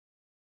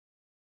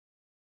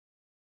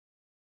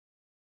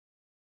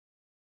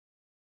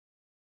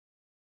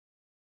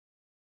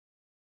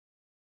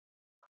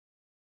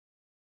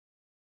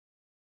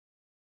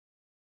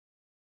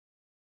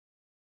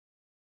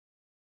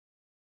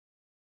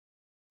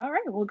All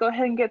right, we'll go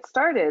ahead and get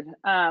started.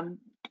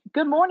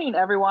 Good morning,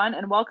 everyone,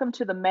 and welcome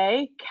to the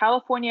May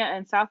California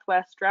and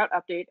Southwest Drought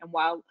Update and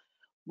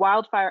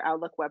Wildfire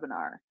Outlook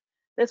webinar.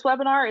 This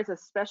webinar is a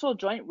special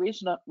joint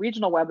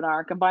regional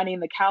webinar combining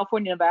the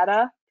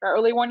California-Nevada Drought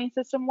Early Warning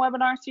System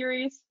webinar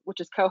series,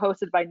 which is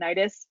co-hosted by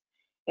NIDIS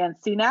and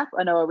CNAP,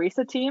 a NOAA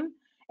RESA team,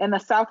 and the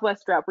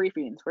Southwest Drought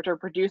Briefings, which are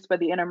produced by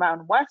the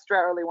Intermountain West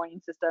Drought Early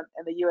Warning System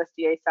and the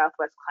USDA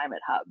Southwest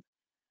Climate Hub.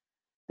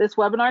 This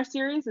webinar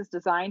series is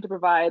designed to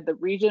provide the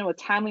region with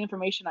timely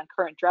information on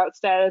current drought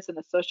status and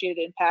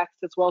associated impacts,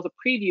 as well as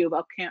a preview of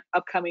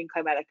upcoming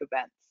climatic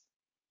events.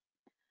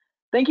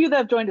 Thank you that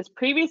have joined us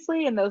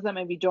previously and those that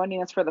may be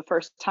joining us for the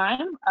first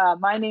time.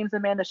 My name is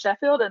Amanda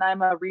Sheffield, and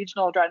I'm a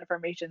Regional Drought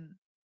Information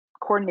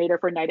Coordinator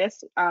for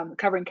NIDIS,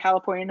 covering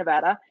California and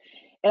Nevada.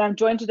 And I'm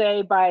joined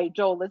today by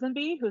Joel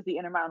Lisenby, who's the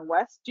Intermountain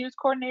West News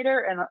Coordinator,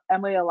 and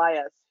Emily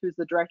Elias, who's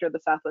the Director of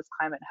the Southwest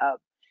Climate Hub,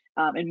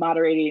 in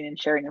moderating and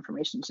sharing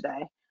information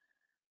today.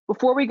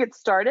 Before we get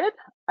started,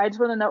 I just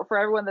want to note for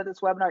everyone that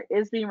this webinar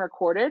is being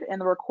recorded, and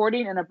the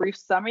recording and a brief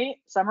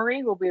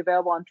summary will be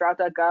available on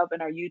drought.gov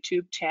and our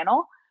YouTube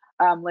channel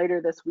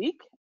later this week.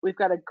 We've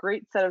got a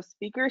great set of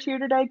speakers here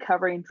today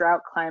covering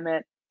drought,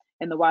 climate,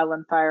 and the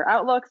wildland fire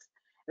outlooks,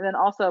 and then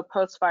also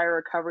post-fire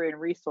recovery and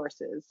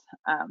resources.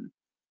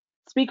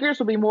 Speakers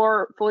will be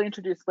more fully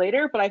introduced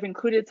later, but I've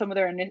included some of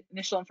their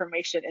initial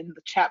information in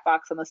the chat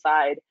box on the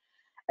side,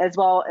 as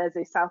well as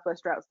a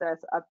Southwest Drought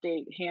Status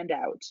Update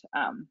handout.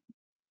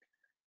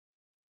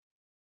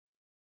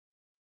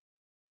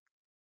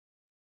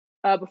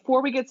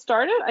 Before we get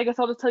started, I guess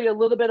I'll just tell you a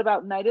little bit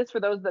about NIDIS for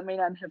those that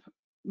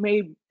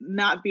may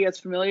not be as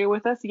familiar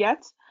with us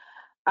yet.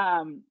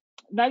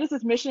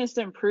 NIDIS's mission is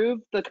to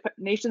improve the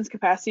nation's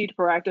capacity to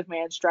proactively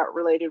manage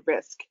drought-related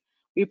risk.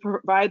 We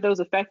provide those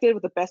affected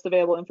with the best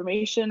available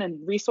information and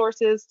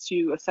resources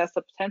to assess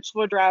the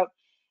potential for drought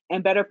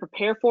and better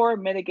prepare for,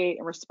 mitigate,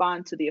 and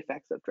respond to the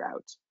effects of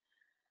drought.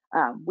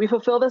 We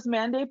fulfill this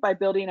mandate by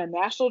building a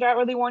national drought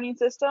early warning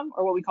system,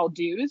 or what we call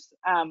DEWS,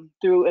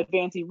 through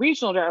advancing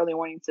regional drought early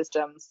warning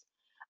systems,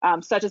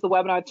 such as the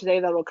webinar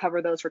today that will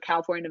cover those for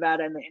California,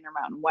 Nevada, and the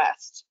Intermountain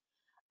West.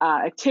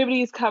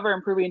 Activities cover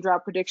improving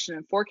drought prediction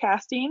and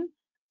forecasting,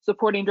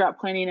 supporting drought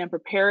planning and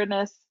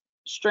preparedness,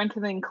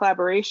 strengthening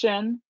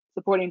collaboration,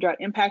 supporting drought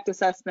impact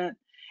assessment,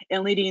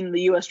 and leading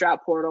the U.S.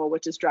 Drought Portal,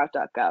 which is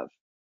drought.gov.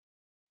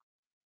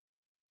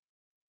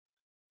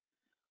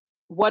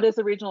 What is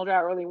the Regional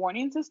Drought Early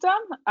Warning System?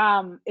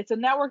 It's a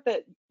network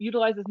that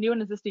utilizes new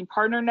and existing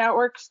partner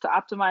networks to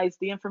optimize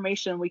the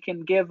information we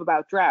can give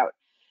about drought,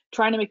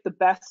 trying to make the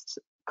best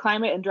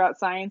climate and drought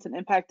science and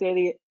impact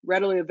data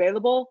readily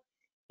available,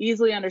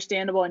 easily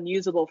understandable, and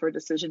usable for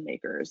decision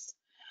makers.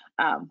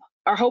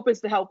 Our hope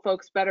is to help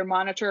folks better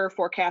monitor,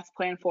 forecast,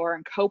 plan for,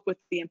 and cope with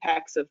the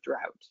impacts of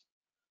drought.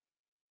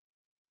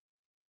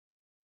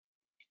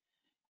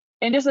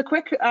 And just a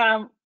quick,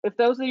 if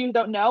those of you who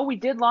don't know, we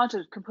did launch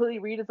a completely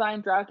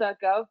redesigned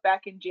drought.gov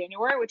back in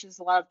January, which is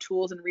a lot of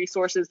tools and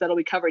resources that'll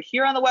be covered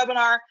here on the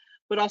webinar,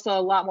 but also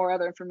a lot more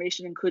other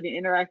information,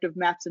 including interactive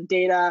maps and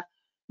data,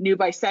 new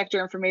by sector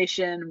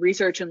information,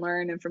 research and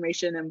learn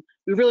information, and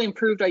we really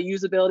improved our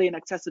usability and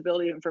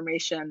accessibility of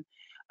information.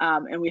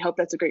 And we hope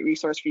that's a great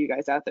resource for you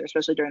guys out there,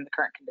 especially during the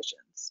current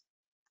conditions.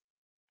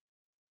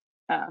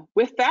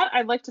 With that,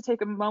 I'd like to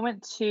take a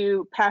moment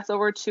to pass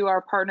over to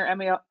our partner,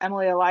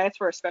 Emily Elias,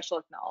 for a special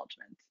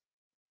acknowledgement.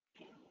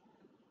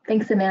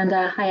 Thanks,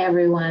 Amanda. Hi,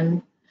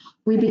 everyone.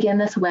 We begin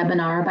this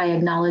webinar by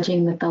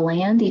acknowledging that the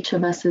land each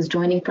of us is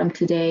joining from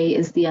today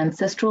is the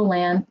ancestral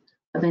land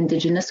of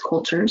Indigenous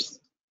cultures.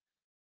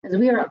 As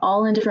we are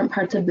all in different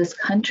parts of this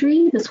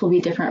country, this will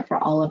be different for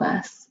all of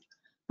us.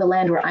 The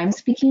land where I'm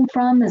speaking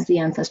from is the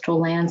ancestral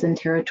lands and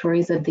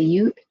territories of the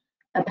Ute,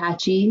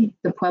 Apache,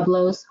 the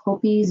Pueblos,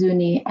 Hopi,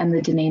 Zuni, and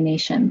the Dene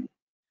Nation.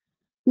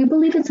 We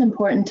believe it's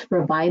important to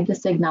provide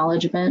this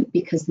acknowledgement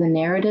because the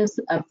narratives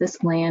of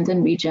this land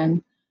and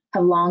region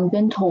have long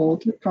been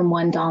told from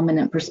one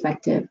dominant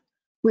perspective,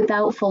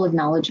 without full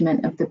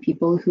acknowledgement of the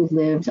people who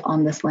lived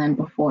on this land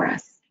before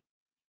us.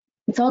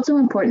 It's also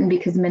important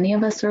because many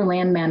of us are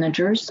land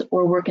managers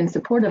or work in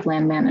support of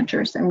land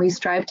managers, and we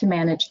strive to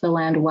manage the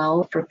land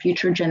well for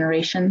future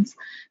generations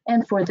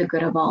and for the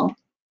good of all.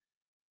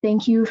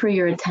 Thank you for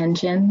your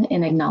attention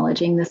in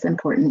acknowledging this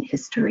important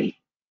history.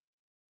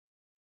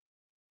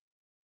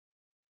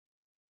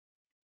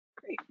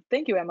 Great,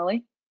 thank you,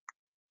 Emily.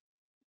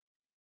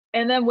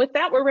 And then with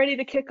that, we're ready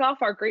to kick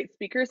off our great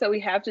speakers that we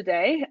have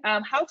today.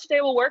 How today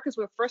will work is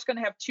we're first going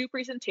to have two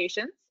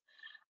presentations.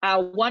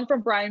 One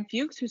from Brian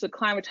Fuchs, who's a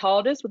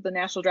climatologist with the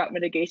National Drought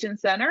Mitigation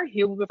Center.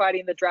 He will be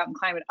providing the drought and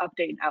climate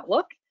update and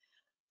outlook,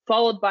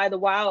 followed by the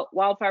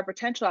wildfire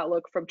potential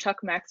outlook from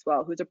Chuck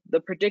Maxwell, who's the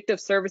predictive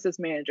services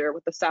manager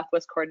with the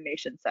Southwest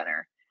Coordination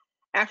Center.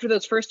 After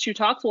those first two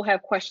talks, we'll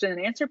have question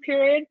and answer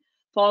period,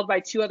 followed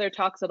by two other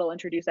talks that I'll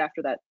introduce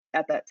after that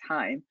at that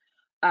time.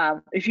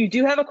 If you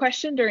do have a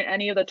question during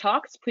any of the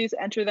talks, please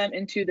enter them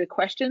into the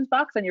questions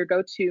box on your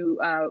go-to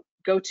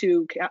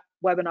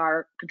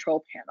webinar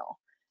control panel.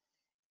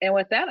 And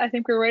with that, I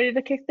think we're ready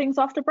to kick things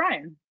off to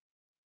Brian.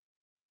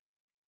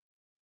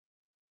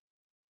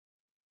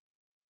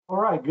 All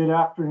right, good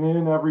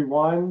afternoon,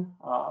 everyone.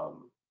 I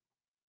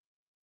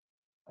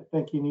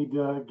think you need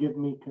to give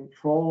me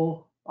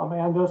control,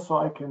 Amanda, so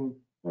I can,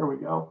 there we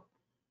go.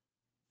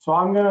 So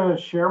I'm gonna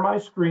share my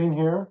screen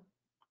here,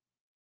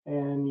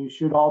 and you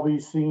should all be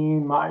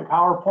seeing my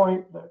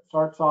PowerPoint that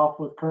starts off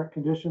with current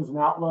conditions and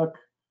outlook.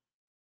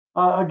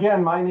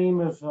 Again, my name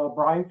is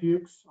Brian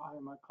Fuchs.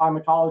 I'm a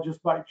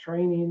climatologist by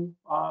training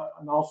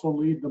and also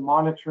lead the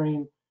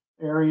monitoring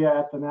area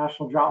at the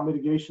National Drought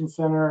Mitigation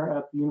Center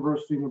at the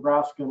University of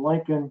Nebraska in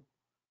Lincoln.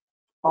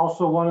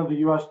 Also one of the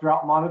U.S.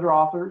 Drought Monitor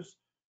authors.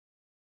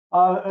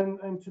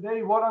 And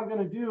today what I'm going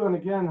to do, and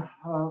again,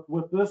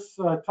 with this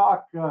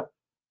talk, don't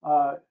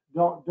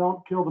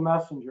kill the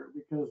messenger,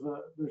 because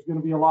there's going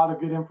to be a lot of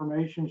good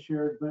information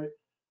shared, but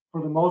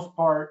for the most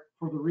part,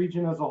 for the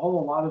region as a whole,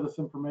 a lot of this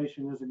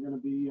information isn't going to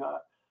be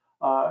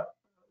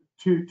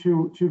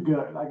too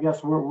good. I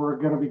guess we're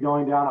going to be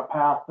going down a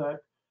path that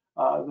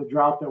the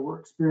drought that we're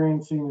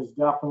experiencing is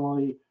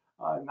definitely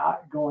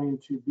not going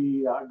to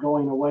be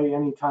going away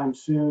anytime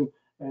soon,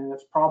 and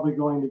it's probably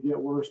going to get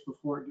worse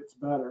before it gets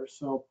better.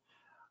 So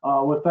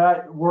with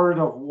that word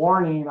of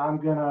warning, I'm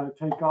going to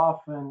take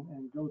off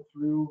and go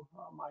through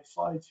my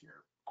slides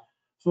here.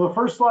 So the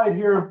first slide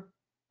here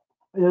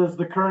is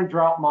the current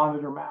drought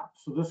monitor map.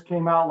 So this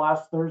came out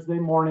last Thursday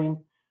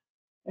morning.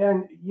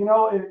 And, you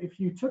know, if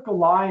you took a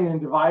line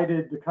and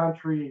divided the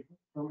country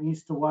from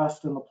east to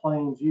west in the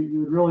plains, you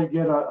would really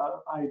get an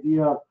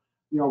idea of,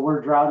 you know,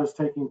 where drought is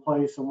taking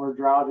place and where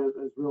drought is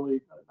really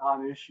a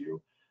non-issue.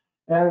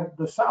 And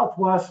the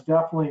Southwest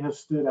definitely has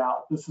stood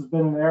out. This has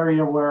been an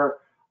area where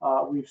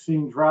we've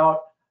seen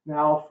drought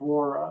now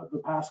for the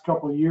past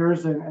couple of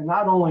years, and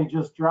not only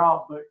just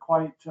drought, but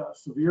quite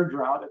severe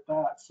drought at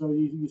that. So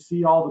you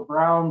see all the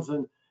browns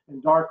and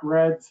dark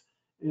reds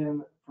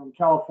from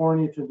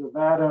California to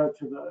Nevada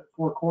to the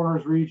Four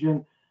Corners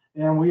region,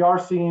 and we are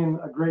seeing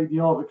a great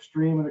deal of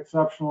extreme and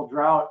exceptional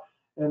drought.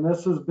 And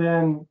this has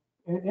been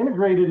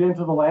integrated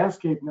into the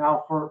landscape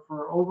now for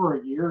over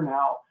a year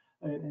now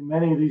in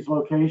many of these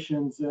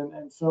locations.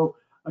 And so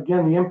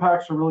again, the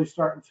impacts are really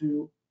starting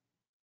to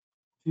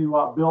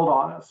build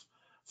on us.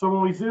 So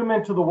when we zoom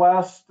into the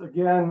west,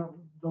 again,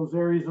 those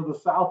areas of the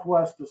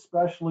Southwest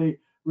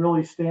especially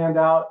really stand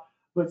out.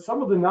 But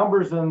some of the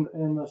numbers in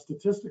the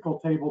statistical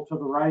table to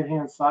the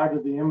right-hand side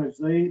of the image,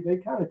 they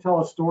kind of tell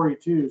a story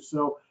too.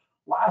 So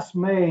last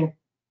May,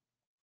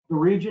 the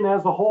region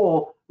as a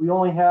whole, we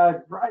only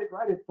had right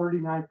at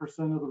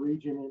 39% of the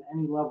region in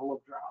any level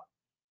of drought.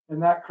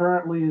 And that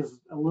currently is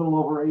a little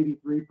over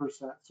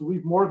 83%. So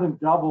we've more than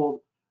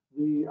doubled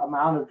the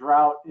amount of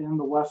drought in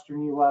the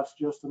Western US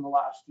just in the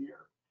last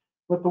year.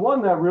 But the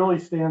one that really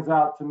stands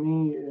out to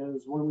me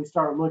is when we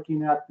start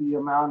looking at the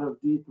amount of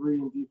D3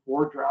 and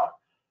D4 drought.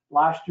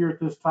 Last year at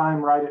this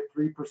time, right at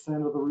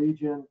 3% of the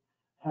region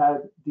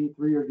had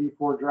D3 or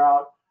D4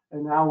 drought,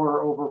 and now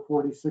we're over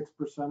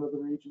 46% of the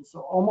region. So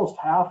almost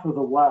half of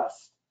the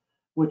West,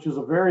 which is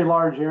a very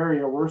large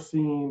area, we're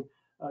seeing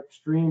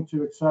extreme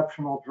to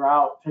exceptional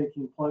drought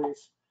taking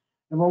place.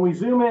 And when we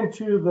zoom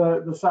into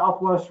the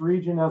Southwest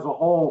region as a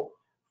whole,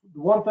 the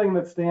one thing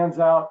that stands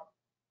out,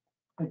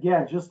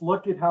 again, just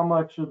look at how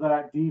much of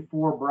that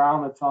D4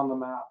 brown that's on the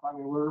map. I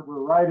mean, we're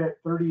right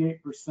at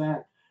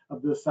 38%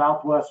 of the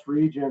Southwest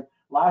region.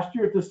 Last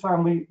year at this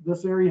time,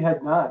 this area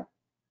had none.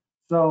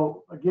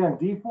 So again,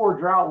 D4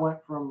 drought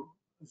went from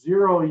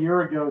 0 a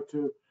year ago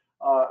to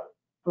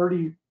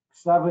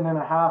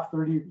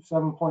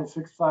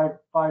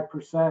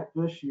 37.65%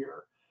 this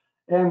year.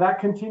 And that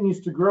continues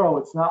to grow.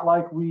 It's not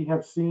like we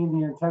have seen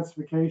the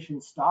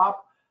intensification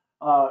stop.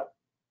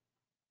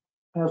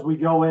 As we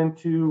go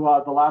into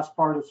the last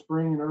part of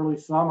spring and early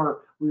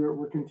summer,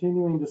 we're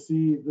continuing to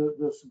see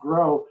this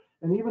grow.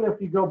 And even if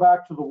you go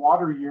back to the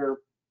water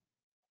year,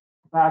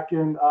 back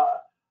in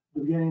the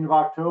beginning of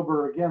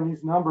October, again,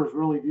 these numbers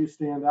really do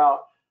stand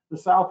out. The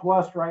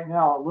Southwest right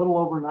now, a little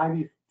over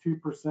 92%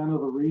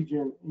 of the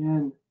region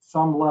in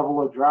some level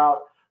of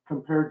drought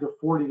compared to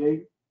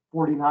 49%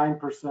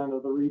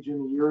 of the region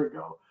a year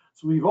ago.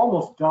 So we've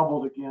almost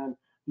doubled again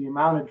the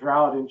amount of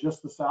drought in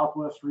just the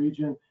Southwest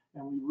region.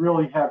 And we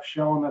really have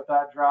shown that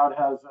drought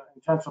has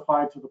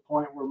intensified to the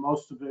point where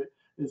most of it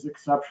is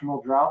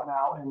exceptional drought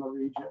now in the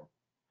region.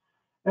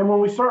 And when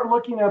we start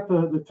looking at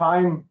the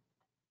time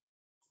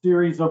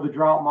series of the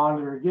drought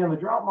monitor, again, the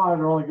drought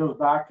monitor only goes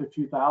back to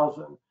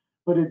 2000,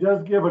 but it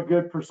does give a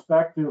good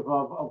perspective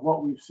of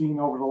what we've seen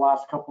over the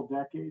last couple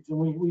decades. And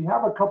we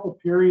have a couple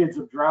periods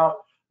of drought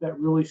that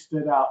really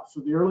stood out. So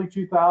the early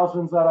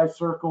 2000s that I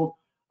circled,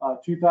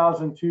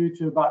 2002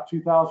 to about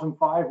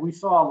 2005, we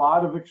saw a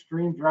lot of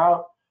extreme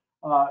drought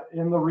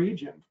in the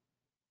region.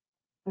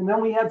 And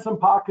then we had some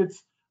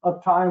pockets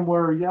of time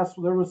where, yes,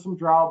 there was some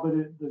drought, but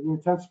the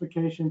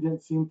intensification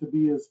didn't seem to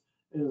be as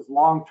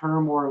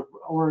long-term or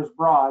as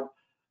broad.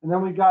 And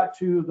then we got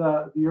to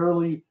the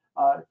early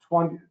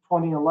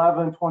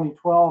 2011,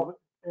 2012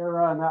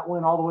 era, and that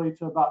went all the way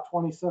to about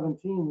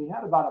 2017. We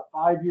had about a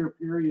 5-year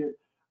period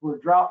where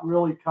drought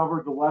really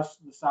covered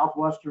the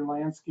southwestern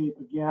landscape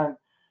again.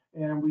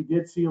 And we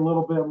did see a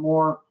little bit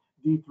more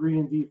D3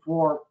 and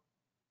D4.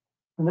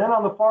 And then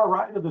on the far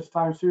right of this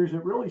time series,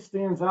 it really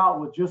stands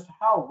out with just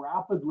how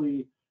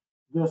rapidly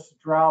this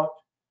drought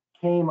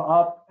came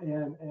up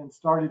and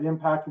started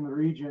impacting the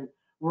region.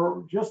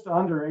 We're just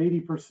under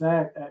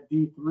 80% at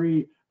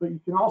D3, but you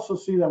can also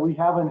see that we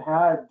haven't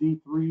had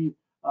D3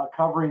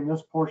 covering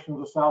this portion of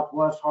the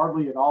Southwest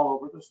hardly at all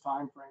over this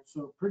time frame.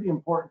 So pretty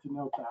important to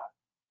note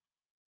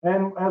that.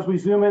 And as we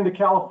zoom into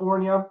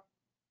California,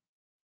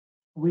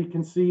 we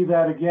can see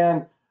that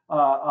again,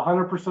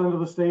 100% of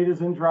the state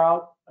is in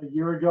drought. A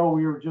year ago,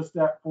 we were just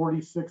at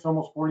 46,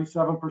 almost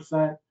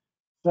 47%.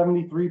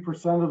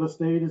 73% of the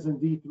state is in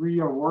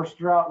D3 or worse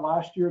drought.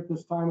 Last year at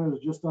this time, it was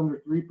just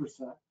under 3%.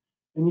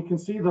 And you can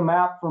see the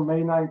map from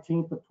May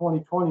 19th of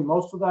 2020.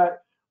 Most of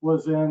that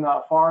was in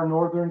far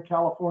northern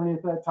California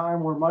at that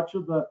time, where much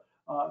of the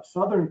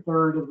southern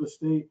third of the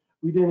state,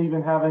 we didn't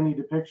even have any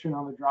depiction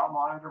on the drought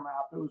monitor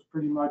map. It was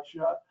pretty much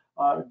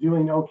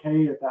doing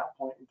okay at that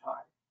point in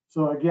time.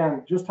 So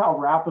again, just how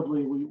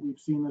rapidly we've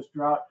seen this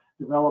drought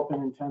develop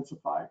and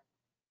intensify.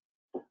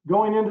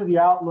 Going into the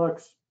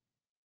outlooks,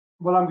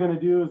 what I'm going to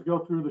do is go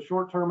through the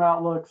short-term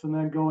outlooks and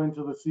then go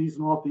into the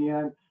seasonal at the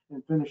end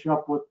and finish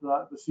up with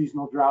the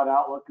seasonal drought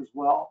outlook as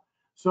well.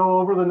 So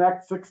over the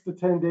next 6 to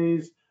 10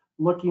 days,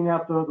 looking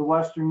at the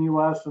western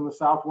U.S. and the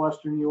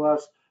southwestern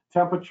U.S.,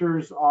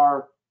 temperatures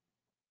are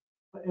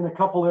in a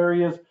couple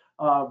areas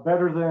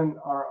better than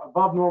or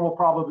above normal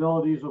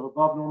probabilities of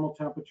above normal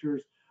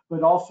temperatures.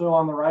 But also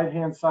on the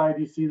right-hand side,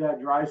 you see that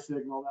dry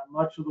signal that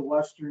much of the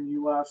western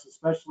U.S.,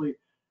 especially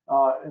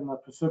in the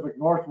Pacific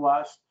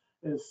Northwest,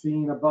 is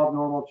seeing above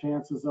normal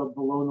chances of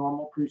below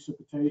normal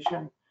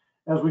precipitation.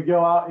 As we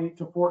go out 8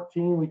 to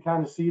 14, we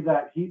kind of see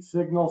that heat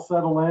signal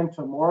settle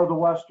into more of the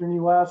western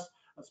U.S.,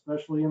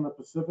 especially in the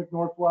Pacific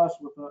Northwest,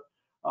 with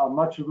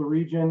much of the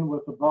region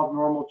with above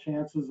normal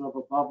chances of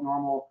above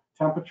normal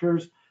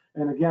temperatures.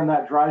 And again,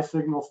 that dry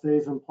signal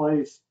stays in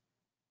place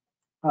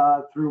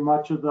through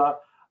much of the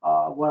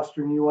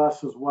western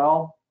U.S. as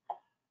well.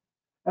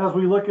 As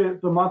we look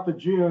at the month of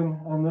June,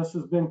 and this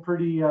has been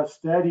pretty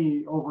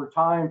steady over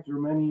time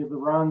through many of the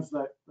runs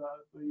that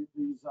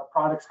these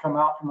products come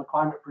out from the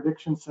Climate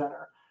Prediction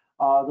Center.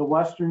 The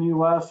western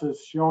U.S.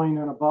 is showing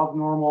an above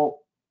normal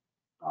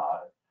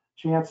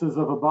chances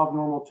of above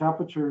normal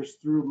temperatures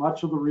through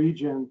much of the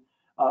region.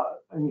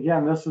 And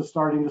again, this is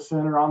starting to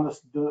center on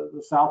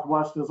the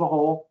Southwest as a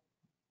whole.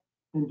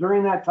 And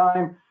during that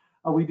time,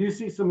 we do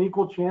see some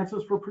equal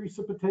chances for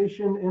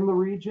precipitation in the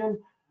region,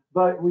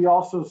 but we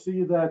also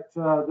see that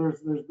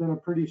there's been a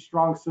pretty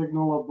strong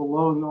signal of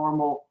below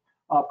normal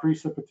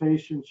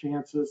precipitation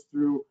chances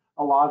through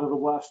a lot of the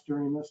West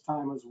during this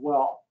time as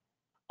well.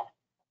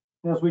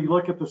 As we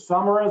look at the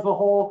summer as a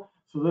whole,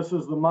 so this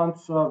is the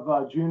months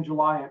of June,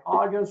 July, and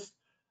August.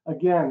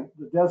 Again,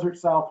 the desert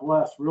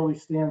Southwest really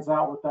stands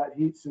out with that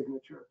heat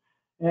signature.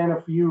 And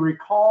if you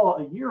recall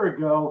a year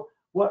ago,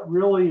 what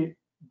really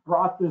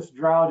brought this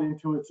drought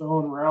into its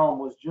own realm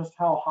was just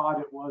how hot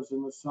it was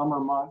in the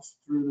summer months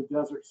through the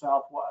desert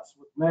Southwest,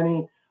 with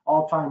many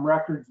all-time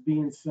records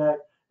being set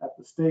at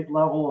the state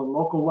level and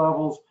local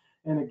levels.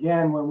 And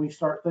again, when we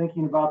start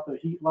thinking about the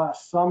heat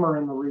last summer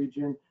in the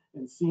region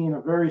and seeing a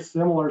very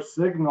similar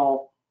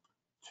signal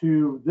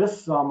to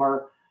this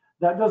summer,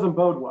 that doesn't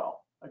bode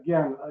well.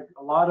 Again,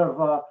 a lot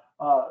of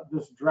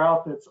this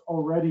drought that's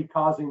already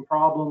causing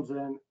problems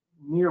and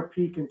near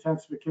peak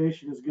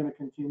intensification is going to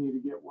continue to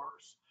get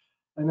worse.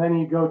 And then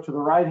you go to the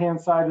right-hand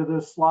side of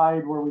this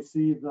slide where we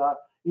see the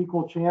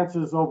equal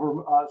chances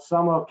over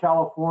some of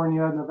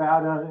California,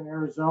 Nevada, and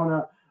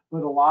Arizona,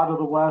 but a lot of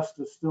the West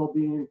is still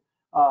being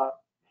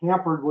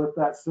hampered with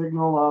that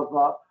signal of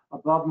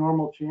above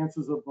normal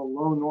chances of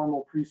below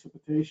normal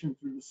precipitation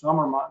through the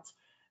summer months.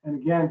 And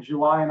again,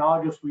 July and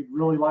August, we'd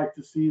really like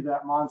to see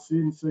that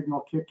monsoon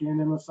signal kick in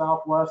the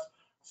Southwest.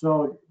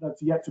 So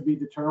that's yet to be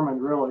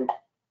determined, really.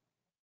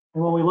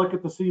 And when we look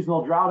at the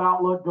seasonal drought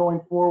outlook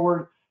going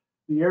forward,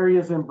 the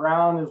areas in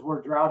brown is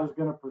where drought is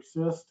going to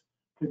persist,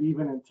 could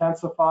even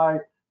intensify.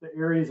 The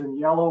areas in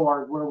yellow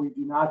are where we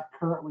do not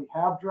currently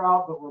have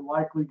drought, but we're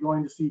likely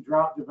going to see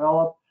drought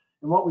develop.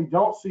 And what we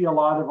don't see a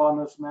lot of on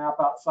this map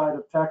outside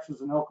of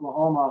Texas and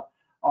Oklahoma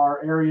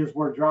are areas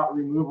where drought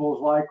removal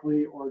is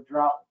likely or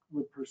drought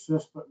would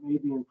persist but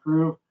maybe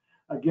improve.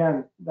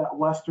 Again, that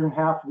western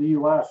half of the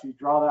U.S., you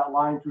draw that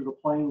line through the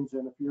plains,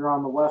 and if you're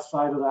on the west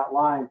side of that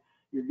line,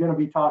 you're going to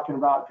be talking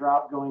about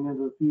drought going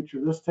into the future.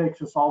 This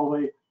takes us all the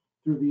way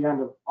through the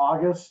end of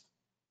August.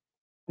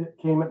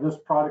 This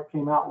product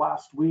came out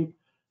last week.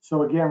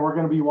 So again, we're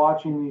going to be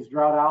watching these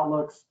drought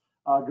outlooks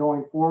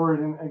going forward.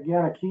 And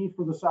again, a key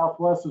for the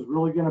Southwest is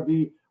really going to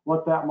be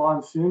what that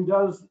monsoon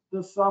does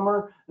this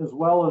summer, as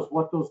well as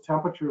what those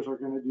temperatures are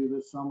going to do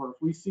this summer.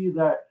 If we see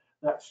that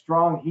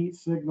strong heat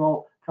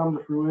signal come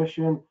to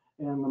fruition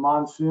and the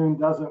monsoon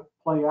doesn't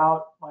play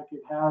out like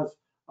it has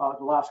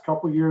the last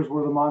couple of years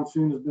where the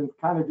monsoon has been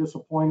kind of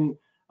disappointing,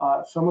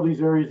 some of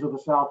these areas of the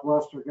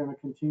Southwest are going to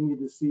continue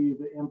to see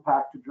the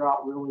impact of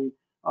drought really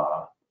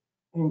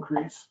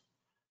increase.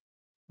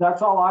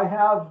 That's all I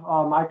have.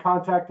 My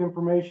contact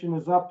information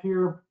is up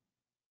here,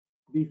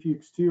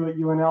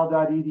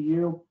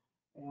 bfuchs2@unl.edu.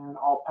 and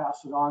I'll pass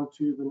it on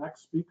to the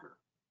next speaker.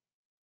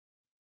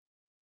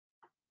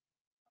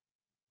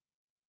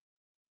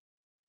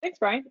 Thanks,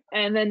 Brian.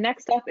 And then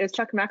next up is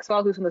Chuck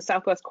Maxwell, who's from the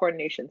Southwest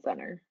Coordination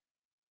Center.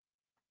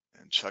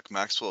 And Chuck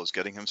Maxwell is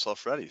getting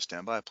himself ready.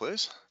 Stand by,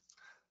 please.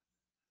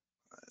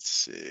 Let's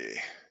see.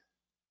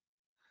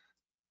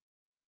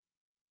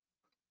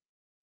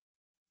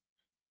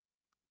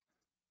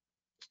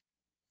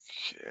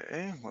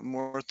 Okay, one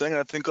more thing.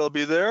 I think I'll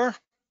be there.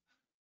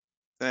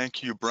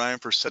 Thank you, Brian,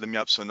 for setting me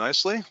up so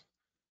nicely.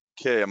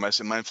 Okay, am I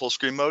in full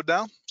screen mode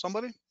now,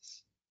 somebody?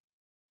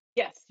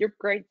 Yes, you're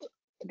great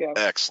to go.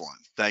 Excellent.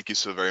 Thank you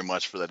so very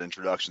much for that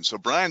introduction. So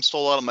Brian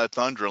stole a lot of my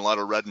thunder and a lot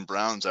of red and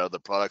browns out of the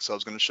products I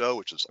was going to show,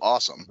 which is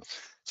awesome.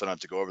 So I don't have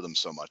to go over them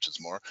so much.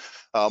 It's more.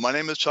 My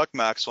name is Chuck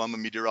Maxwell. I'm a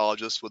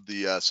meteorologist with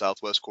the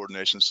Southwest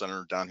Coordination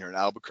Center down here in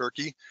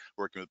Albuquerque,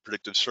 working with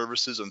predictive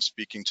services. I'm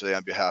speaking today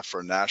on behalf of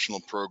our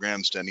national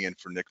program, standing in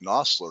for Nick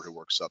Nosler, who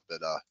works up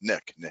at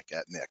Nick.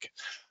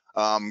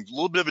 A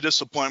little bit of a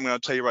disappointment I'm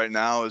going to tell you right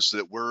now is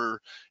that we're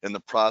in the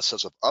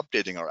process of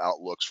updating our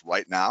outlooks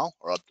right now.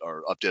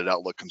 Our updated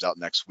outlook comes out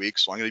next week.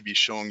 So I'm going to be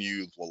showing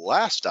you the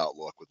last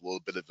outlook with a little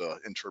bit of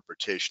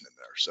interpretation in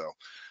there. So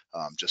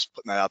just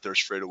putting that out there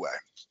straight away.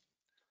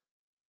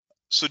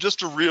 So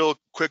just a real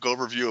quick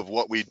overview of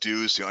what we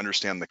do so you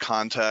understand the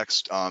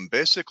context.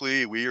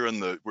 Basically, we're in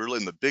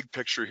the big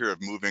picture here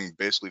of moving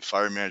basically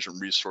fire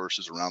management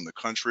resources around the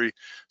country,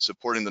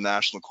 supporting the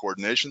national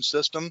coordination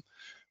system,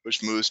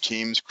 which moves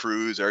teams,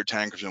 crews, air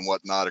tankers, and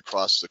whatnot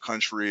across the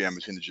country and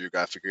between the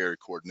geographic area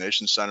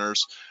coordination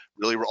centers.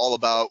 Really, we're all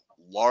about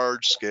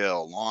large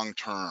scale, long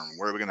term.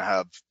 Where are we going to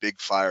have big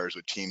fires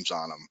with teams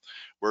on them?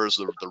 Where's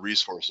the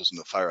resources and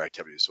the fire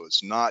activity? So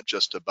it's not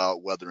just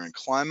about weather and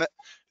climate.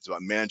 It's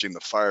about managing the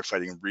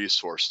firefighting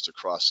resources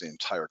across the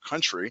entire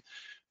country.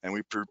 And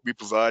we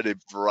provide a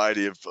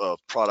variety of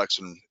products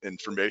and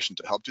information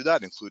to help do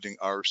that, including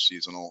our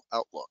seasonal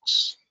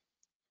outlooks.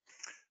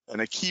 And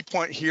a key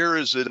point here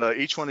is that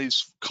each one of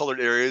these colored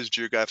areas,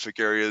 geographic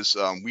areas,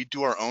 we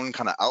do our own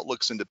kind of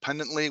outlooks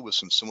independently with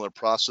some similar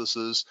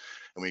processes,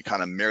 and we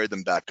kind of marry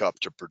them back up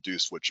to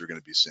produce what you're going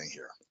to be seeing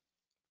here.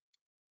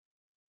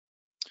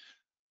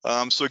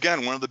 So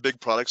again, one of the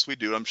big products we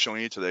do, I'm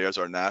showing you today, is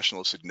our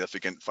National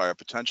Significant Fire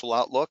Potential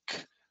Outlook.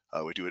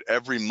 We do it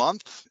every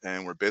month,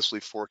 and we're basically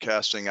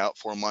forecasting out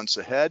 4 months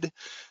ahead.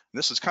 And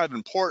this is kind of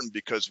important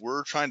because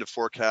we're trying to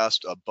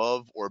forecast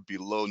above or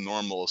below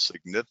normal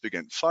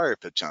significant fire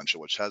potential,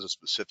 which has a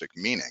specific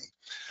meaning.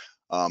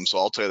 So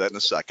I'll tell you that in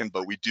a second,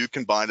 but we do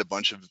combine a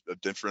bunch of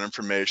different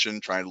information,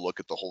 trying to look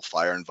at the whole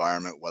fire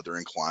environment, weather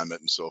and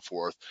climate, and so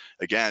forth.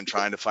 Again,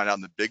 trying to find out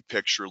in the big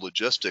picture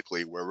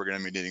logistically where we're going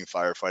to be needing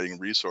firefighting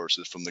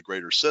resources from the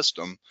greater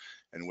system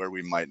and where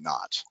we might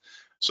not.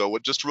 So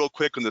just real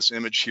quick on this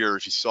image here,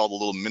 if you saw the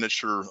little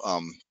miniature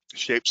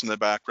shapes in the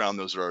background,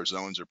 those are our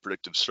zones or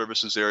predictive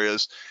services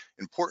areas.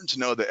 Important to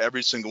know that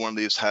every single one of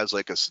these has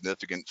like a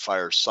significant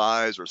fire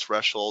size or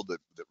threshold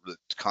that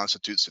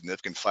constitutes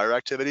significant fire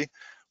activity.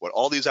 What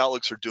all these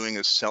outlooks are doing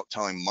is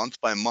telling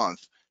month by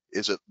month,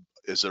 is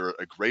there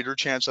a greater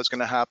chance that's going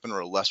to happen or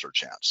a lesser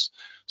chance?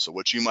 So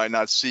what you might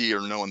not see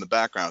or know in the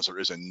background, there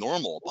is a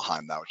normal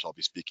behind that, which I'll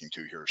be speaking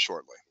to here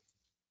shortly.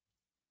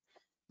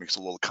 Makes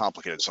it a little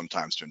complicated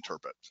sometimes to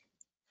interpret.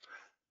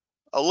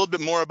 A little bit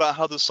more about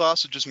how the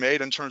sausage is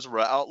made in terms of our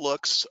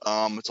outlooks.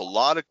 It's a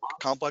lot of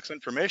complex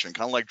information,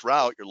 kind of like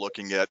Drought. You're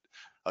looking at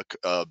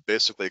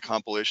basically a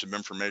compilation of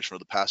information for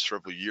the past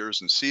several years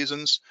and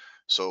seasons.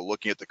 So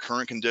looking at the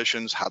current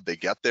conditions, how'd they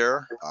get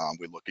there?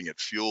 We're looking at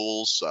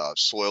fuels,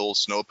 soil,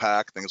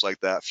 snowpack, things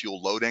like that,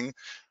 fuel loading.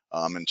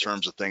 In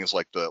terms of things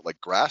like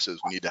grasses,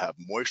 we need to have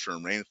moisture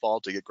and rainfall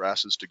to get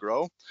grasses to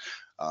grow.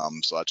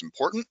 So that's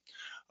important.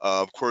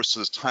 Of course,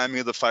 the timing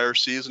of the fire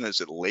season,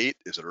 is it late?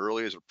 Is it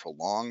early? Is it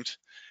prolonged?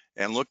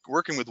 And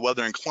working with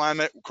weather and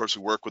climate, of course,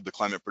 we work with the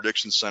Climate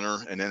Prediction Center,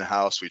 and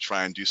in-house, we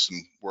try and do some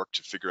work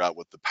to figure out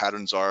what the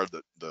patterns are,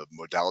 the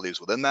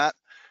modalities within that.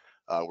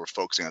 We're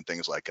focusing on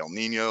things like El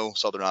Nino,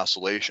 Southern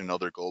Oscillation,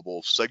 other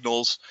global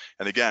signals.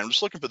 And again, I'm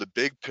just looking for the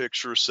big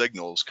picture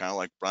signals, kind of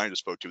like Brian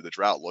just spoke to the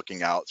drought,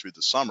 looking out through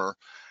the summer,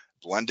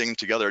 blending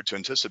together to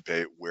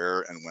anticipate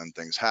where and when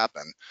things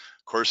happen.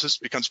 Of course, this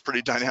becomes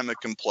pretty dynamic,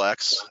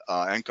 complex,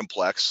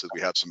 as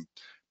we have some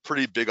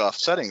pretty big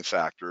offsetting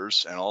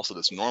factors, and also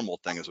this normal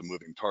thing is a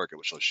moving target,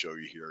 which I'll show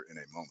you here in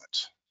a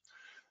moment.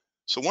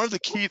 So one of the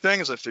key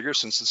things I figure,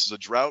 since this is a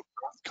drought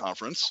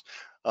conference,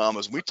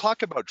 as we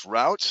talk about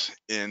drought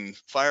in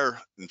fire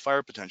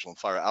potential and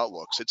fire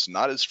outlooks, it's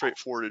not as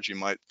straightforward as you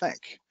might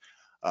think.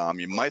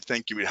 You might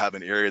think you would have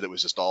an area that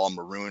was just all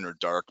maroon or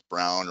dark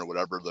brown or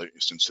whatever,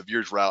 some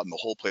severe drought and the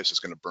whole place is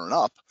going to burn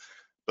up.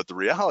 But the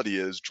reality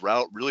is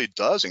drought really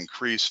does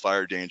increase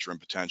fire danger and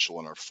potential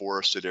in our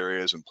forested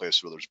areas and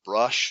places where there's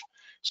brush.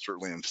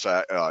 Certainly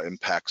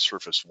impacts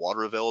surface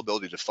water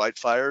availability to fight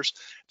fires.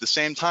 At the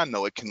same time,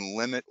 though, it can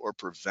limit or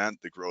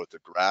prevent the growth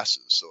of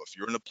grasses. So if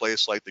you're in a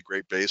place like the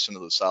Great Basin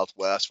of the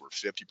Southwest, where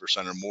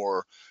 50% or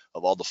more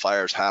of all the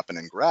fires happen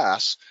in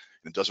grass,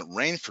 and it doesn't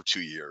rain for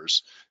 2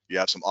 years, you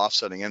have some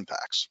offsetting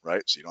impacts,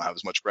 right? So you don't have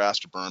as much grass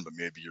to burn, but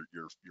maybe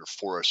your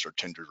forests are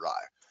tinder dry.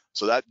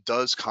 So that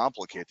does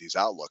complicate these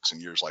outlooks in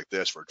years like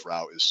this where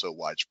drought is so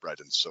widespread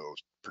and so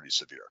pretty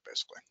severe,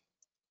 basically.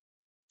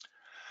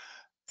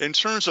 In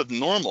terms of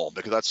normal,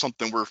 because that's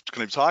something we're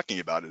going to be talking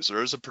about, is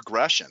there is a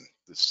progression.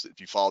 If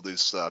you follow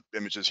these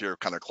images here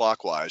kind of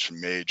clockwise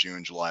from May,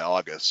 June, July,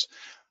 August,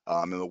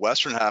 in the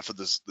western half of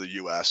the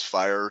US,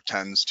 fire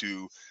tends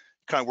to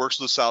kind of works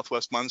with the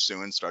southwest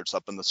monsoon, starts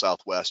up in the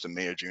southwest in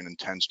May or June and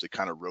tends to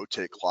kind of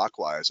rotate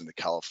clockwise into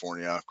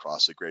California,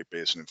 across the Great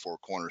Basin and Four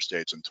Corner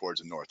states and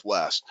towards the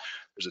northwest.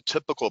 There's a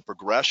typical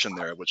progression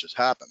there, which just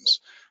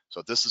happens. So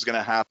if this is going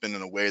to happen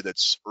in a way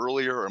that's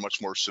earlier or much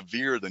more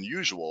severe than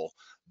usual,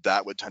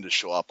 that would tend to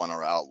show up on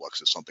our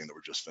outlooks as something that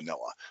we're just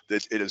vanilla.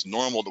 It is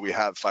normal that we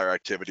have fire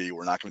activity.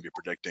 We're not going to be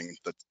predicting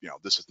that,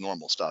 this is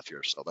normal stuff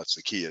here. So that's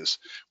the key, is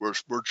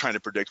we're trying to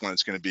predict when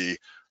it's going to be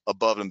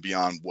above and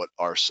beyond what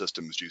our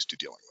system is used to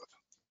dealing with.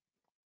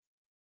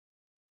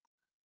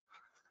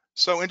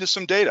 So into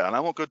some data, and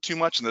I won't go too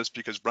much in this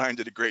because Brian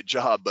did a great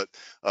job, but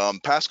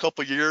past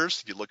couple of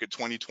years, if you look at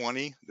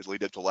 2020, the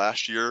lead up to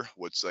last year,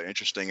 what's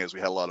interesting is we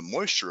had a lot of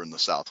moisture in the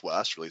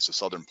southwest, or at least the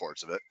southern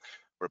parts of it,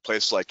 where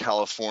places like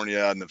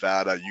California,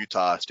 Nevada,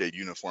 Utah stayed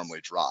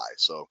uniformly dry.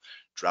 So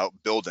drought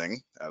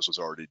building, as was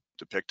already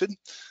depicted.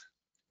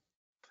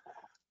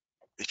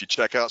 If you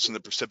check out some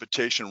of the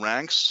precipitation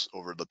ranks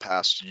over the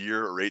past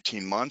year or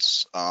 18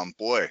 months,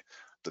 boy,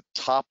 the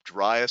top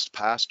driest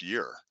past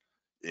year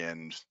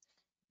in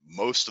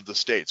most of the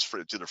states,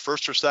 it's either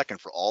first or second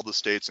for all the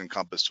states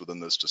encompassed within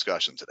this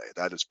discussion today.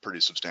 That is pretty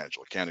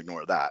substantial. Can't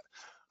ignore that.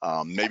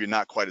 Maybe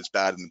not quite as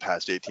bad in the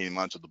past 18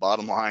 months, but the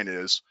bottom line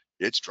is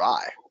it's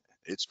dry.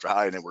 It's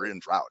dry and we're in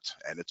drought,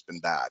 and it's been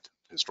bad,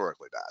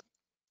 historically bad.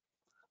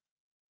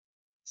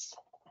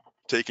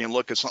 Taking a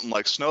look at something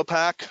like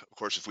snowpack, of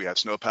course, if we have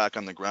snowpack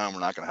on the ground,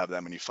 we're not going to have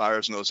that many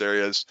fires in those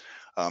areas.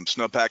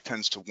 Snowpack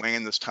tends to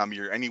wane this time of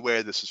year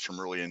anyway. This is from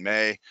early in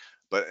May.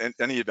 But in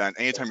any event,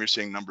 anytime you're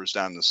seeing numbers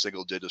down in the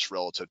single digits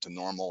relative to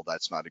normal,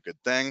 that's not a good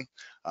thing.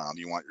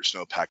 You want your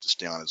snowpack to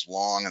stay on as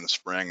long in the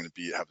spring and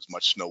have as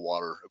much snow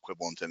water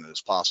equivalent in it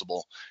as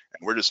possible.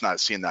 And we're just not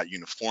seeing that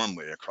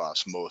uniformly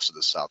across most of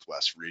the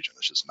southwest region.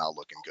 It's just not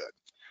looking good.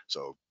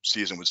 So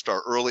season would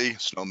start early,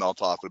 snow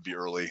melt off would be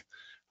early,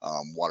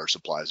 water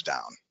supplies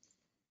down.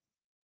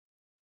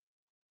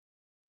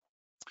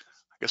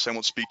 I guess I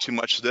won't speak too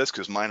much to this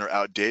because mine are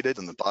outdated,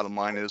 and the bottom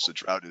line is the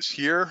drought is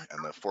here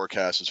and the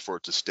forecast is for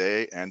it to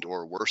stay and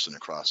or worsen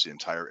across the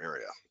entire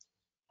area.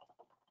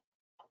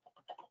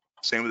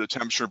 Same with the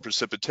temperature and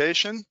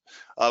precipitation.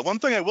 One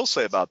thing I will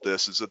say about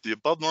this is that the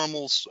above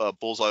normals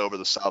bullseye over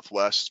the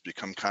southwest has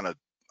become kind of,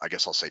 I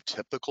guess I'll say,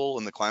 typical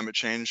in the climate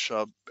change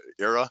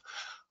era.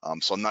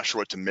 So I'm not sure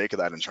what to make of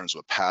that in terms of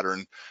a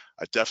pattern.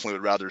 I definitely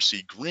would rather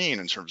see green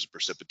in terms of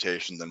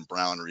precipitation than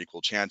brown or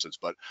equal chances,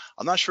 but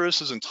I'm not sure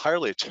this is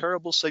entirely a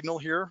terrible signal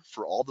here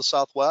for all the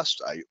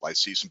Southwest. I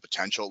see some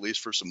potential, at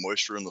least for some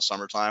moisture in the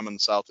summertime in the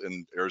South,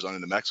 in Arizona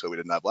and New Mexico we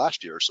didn't have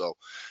last year. So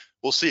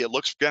we'll see. It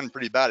looks, again,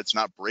 pretty bad. It's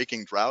not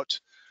breaking drought.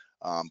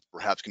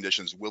 Perhaps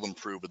conditions will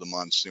improve with the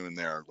monsoon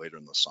there later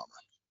in the summer.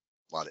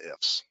 A lot of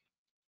ifs.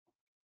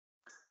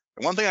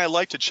 And one thing I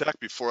like to check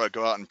before I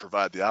go out and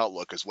provide the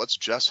outlook is what's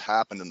just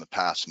happened in the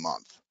past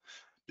month.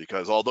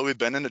 Because although we've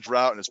been in a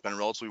drought and it's been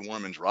relatively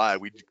warm and dry,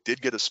 we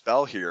did get a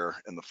spell here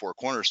in the Four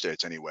Corner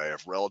states anyway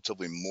of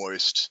relatively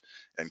moist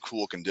and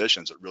cool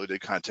conditions that really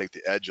did kind of take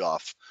the edge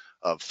off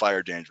of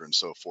fire danger and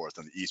so forth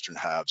in the eastern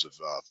halves of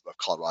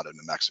Colorado and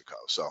New Mexico.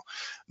 So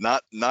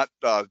not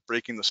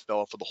breaking the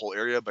spell for the whole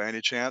area by any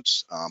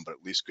chance, but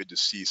at least good to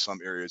see some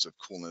areas of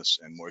coolness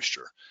and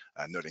moisture.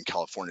 Noting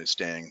California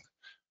staying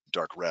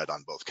dark red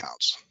on both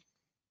counts.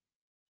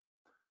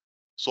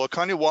 So I'll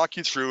kind of walk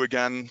you through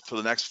again for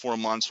the next 4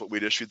 months what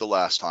we'd issued the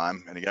last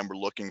time. And again, we're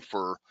looking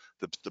for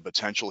the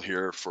potential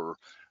here for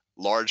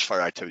large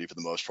fire activity for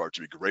the most part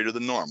to be greater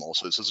than normal.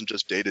 So this isn't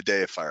just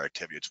day-to-day fire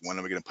activity. It's when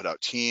are we going to put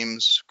out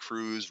teams,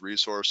 crews,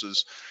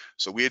 resources.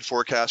 So we had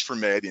forecast for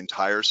May the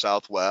entire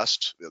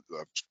Southwest,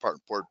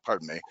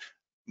 pardon me,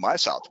 my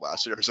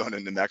Southwest, Arizona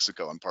and New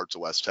Mexico and parts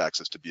of West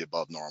Texas to be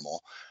above normal.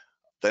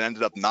 That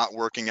ended up not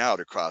working out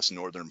across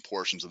northern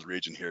portions of the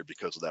region here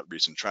because of that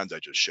recent trend I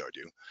just showed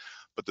you.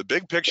 But the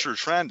big picture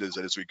trend is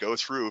that as we go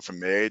through from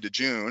May to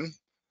June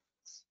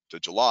to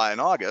July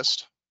and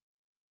August,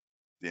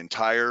 the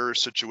entire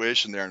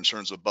situation there in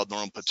terms of above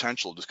normal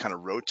potential just kind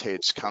of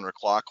rotates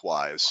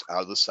counterclockwise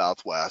out of the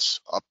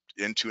Southwest up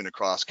into and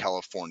across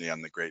California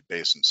and the Great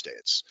Basin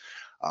states.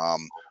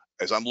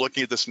 As I'm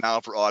looking at this now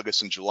for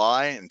August and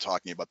July and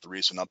talking about the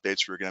recent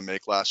updates we were going to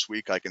make last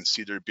week, I can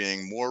see there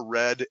being more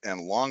red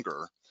and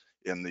longer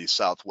in the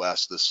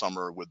Southwest this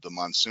summer with the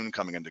monsoon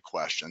coming into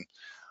question.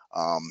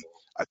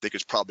 I think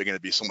it's probably going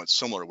to be somewhat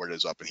similar to what it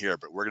is up in here,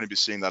 but we're going to be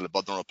seeing that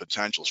above normal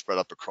potential spread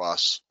up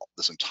across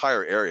this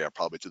entire area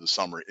probably through the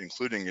summer,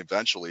 including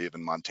eventually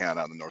even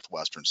Montana and the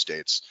northwestern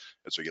states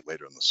as we get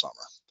later in the summer.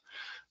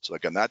 So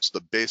again, that's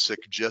the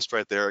basic gist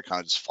right there. It kind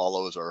of just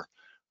follows our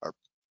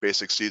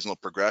basic seasonal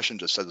progression,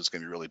 just says it's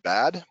going to be really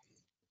bad.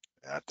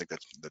 And I think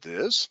that it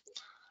is.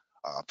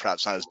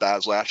 Perhaps not as bad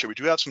as last year. We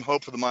do have some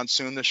hope for the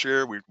monsoon this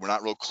year. We're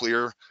not real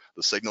clear.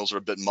 The signals are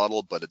a bit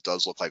muddled, but it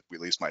does look like we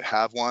at least might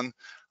have one.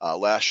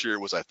 Last year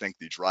was, I think,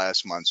 the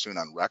driest monsoon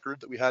on record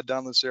that we had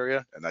down this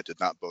area, and that did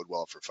not bode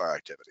well for fire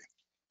activity.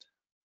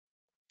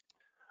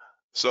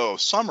 So,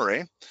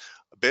 summary,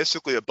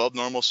 basically above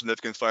normal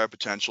significant fire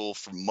potential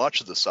for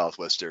much of the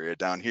southwest area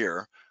down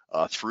here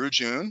through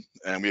June,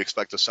 and we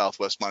expect the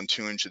southwest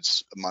monsoon should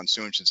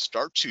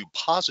start to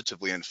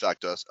positively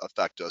affect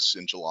us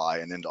in July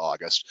and into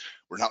August.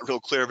 We're not real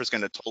clear if it's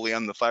going to totally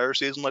end the fire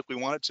season like we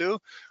want it to,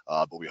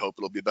 but we hope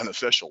it'll be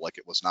beneficial like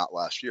it was not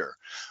last year.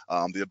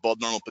 The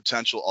above normal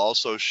potential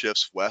also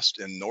shifts west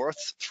and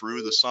north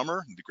through the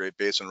summer, the Great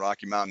Basin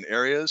Rocky Mountain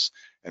areas,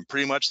 and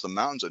pretty much the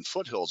mountains and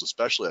foothills,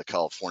 especially at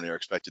California, are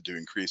expected to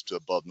increase to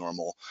above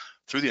normal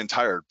through the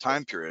entire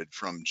time period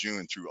from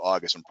June through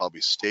August and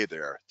probably stay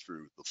there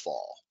through the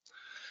fall.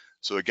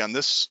 So again,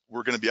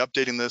 we're going to be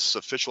updating this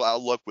official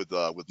outlook with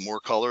more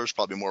colors,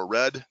 probably more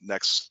red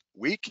next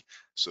week.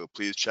 So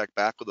please check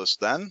back with us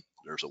then.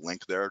 There's a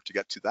link there to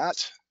get to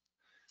that.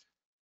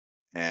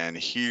 And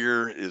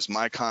here is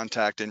my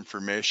contact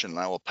information, and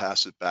I will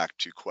pass it back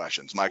to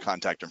questions. My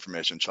contact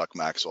information, Chuck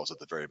Maxwell, is at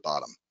the very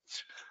bottom.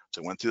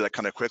 So I went through that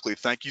kind of quickly.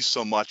 Thank you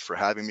so much for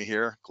having me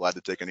here. Glad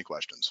to take any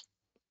questions.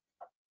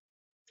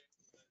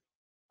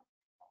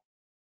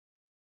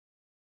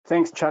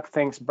 Thanks, Chuck.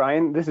 Thanks,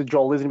 Brian. This is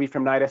Joel Lisenby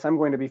from NIDIS. I'm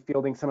going to be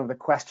fielding some of the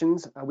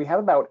questions. We have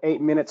about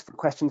 8 minutes for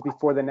questions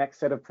before the next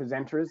set of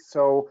presenters.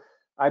 So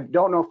I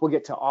don't know if we'll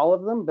get to all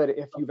of them, but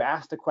if you've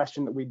asked a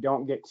question that we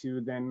don't get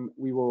to, then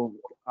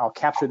I'll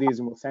capture these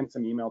and we'll send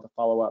some email to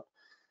follow up.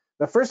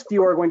 The first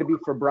few are going to be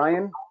for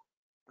Brian.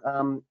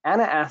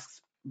 Anna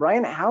asks,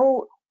 Brian,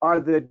 how are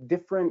the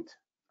different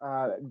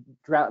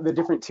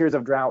tiers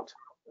of drought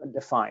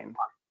defined?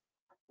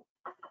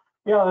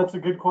 Yeah, that's a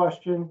good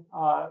question.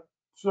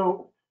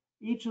 So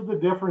each of the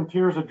different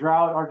tiers of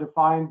drought are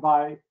defined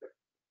by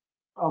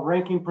a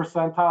ranking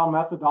percentile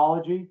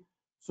methodology.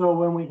 So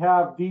when we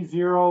have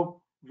D0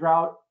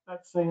 drought,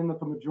 that's saying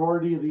that the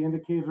majority of the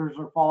indicators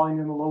are falling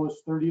in the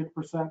lowest 30th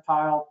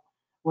percentile.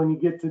 When you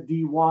get to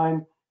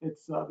D1,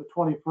 it's the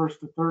 21st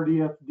to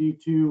 30th.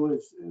 D2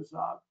 is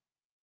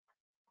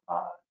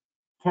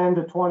 10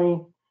 to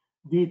 20.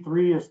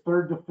 D3 is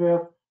 3rd to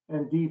 5th,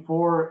 and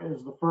D4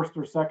 is the 1st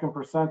or 2nd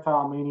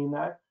percentile, meaning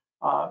that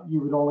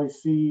you would only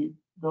see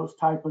those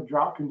type of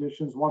drought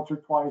conditions once or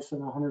twice in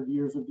 100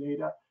 years of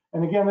data.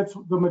 And again, it's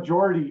the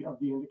majority of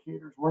the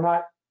indicators. We're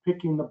not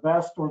picking the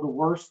best or the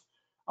worst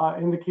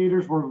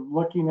indicators. We're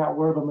looking at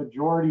where the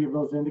majority of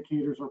those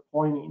indicators are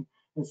pointing.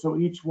 And so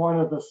each one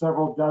of the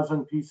several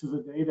dozen pieces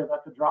of data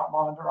that the drought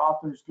monitor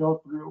authors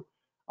go through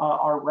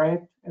are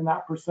ranked in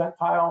that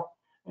percentile,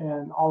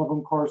 and all of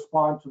them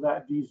correspond to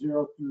that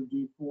D0 through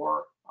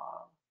D4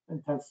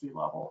 intensity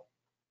level.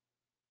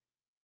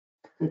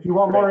 If you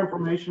want more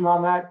information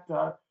on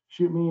that,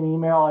 shoot me an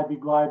email. I'd be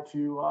glad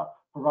to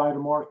provide a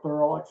more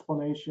thorough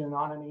explanation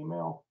on an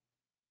email.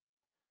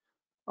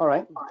 All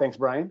right, thanks,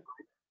 Brian.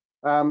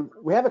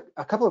 We have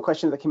a couple of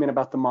questions that came in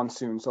about the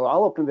monsoon, so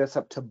I'll open this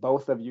up to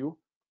both of you.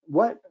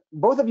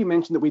 Both of you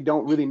mentioned that we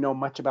don't really know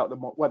much about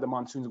what the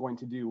monsoon is going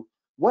to do.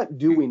 What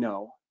do we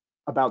know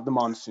about the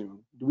monsoon?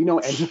 Do we know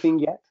anything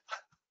yet?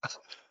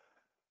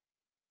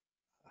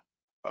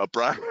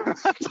 Brian?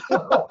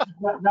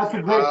 That's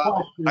a great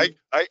question.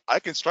 I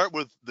can start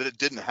with that it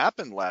didn't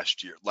happen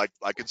last year. Like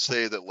I could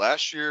say that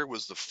last year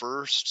was the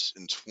first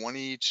in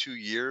 22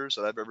 years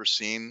that I've ever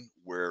seen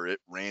where it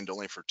rained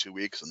only for 2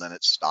 weeks and then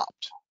it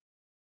stopped.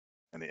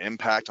 And the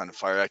impact on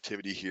fire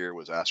activity here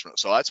was astronomical.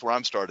 So that's where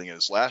I'm starting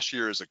is last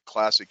year is a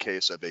classic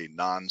case of a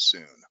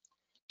non-soon.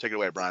 Take it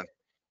away, Brian.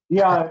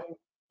 Yeah,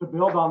 to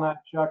build on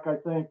that, Chuck, I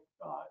think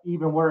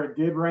even where it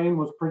did rain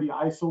was pretty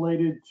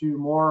isolated to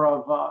more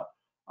of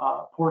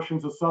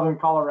portions of southern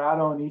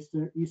Colorado and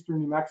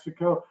eastern New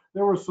Mexico.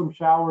 There were some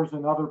showers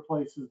in other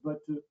places, but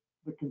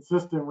the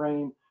consistent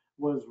rain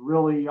was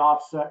really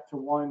offset to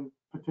one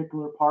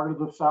particular part of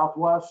the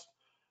Southwest.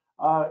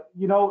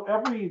 You know,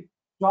 every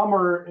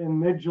summer in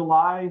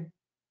mid-July,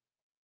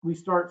 we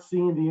start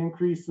seeing the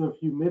increase of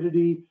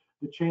humidity,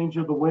 the change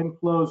of the wind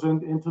flows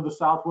into the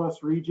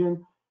Southwest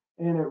region.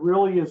 And it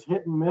really is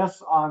hit and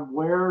miss on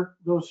where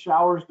those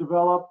showers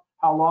develop,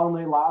 how long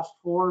they last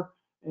for,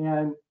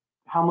 and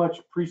how much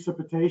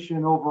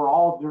precipitation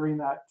overall during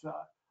that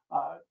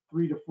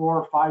 3 to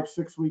 4, 5,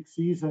 6 week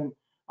season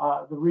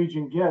the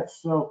region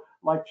gets. So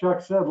like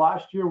Chuck said,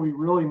 last year we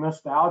really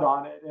missed out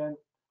on it. And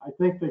I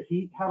think the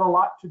heat had a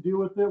lot to do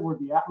with it, where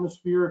the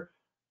atmosphere,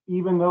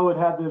 even though it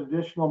had the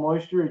additional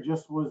moisture, it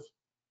just was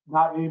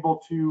not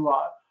able to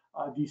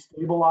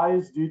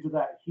destabilize due to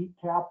that heat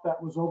cap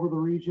that was over the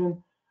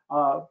region.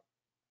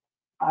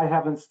 I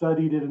haven't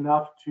studied it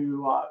enough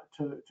to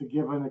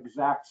give an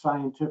exact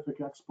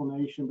scientific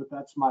explanation, but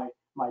that's my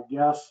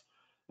guess.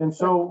 And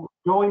so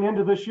going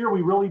into this year,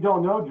 we really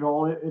don't know,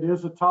 Joel. It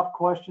is a tough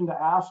question to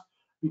ask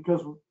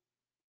because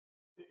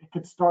it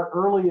could start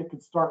early, it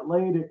could start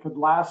late, it could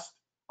last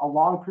a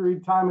long period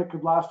of time, it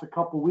could last a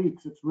couple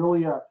weeks. It's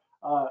really a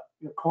a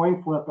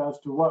coin flip as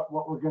to what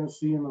we're going to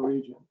see in the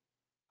region.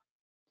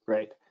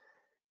 Great.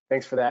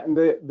 Thanks for that. And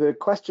the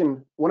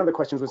question, one of the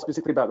questions was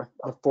specifically about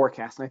the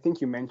forecast, and I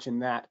think you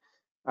mentioned that.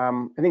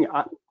 I think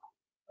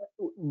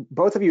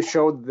both of you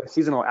showed the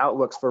seasonal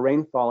outlooks for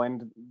rainfall,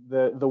 and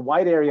the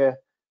wide area.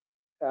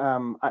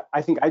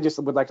 I think I just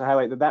would like to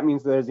highlight that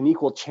means there's an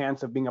equal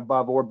chance of being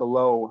above or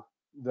below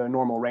the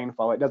normal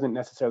rainfall. It doesn't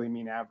necessarily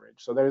mean average.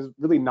 So there's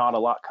really not a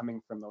lot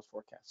coming from those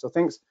forecasts. So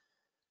thanks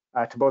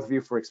to both of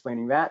you for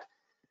explaining that.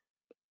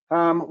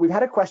 We've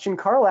had a question.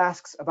 Carl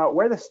asks about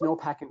where the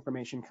snowpack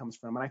information comes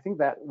from, and I think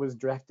that was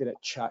directed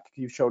at Chuck.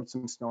 You showed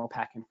some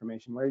snowpack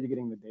information. Where are you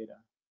getting the data?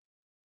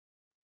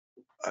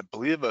 I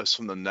believe it's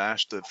from from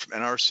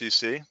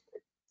NRCC.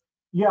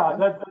 Yeah,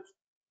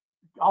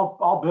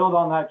 I'll build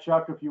on that,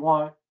 Chuck, if you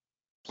want.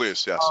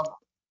 Please, yes.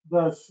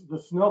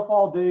 The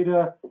snowfall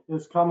data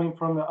is coming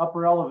from the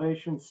upper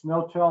elevation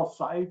SNOTEL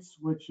sites,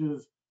 which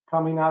is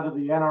coming out of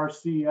the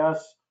NRCS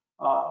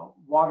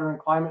Water and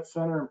Climate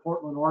Center in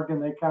Portland, Oregon.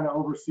 They kind of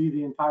oversee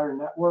the entire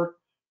network.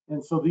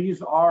 And so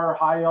these are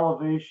high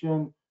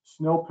elevation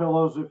snow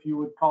pillows, if you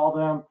would call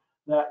them,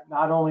 that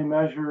not only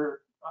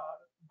measure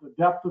the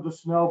depth of the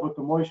snow, but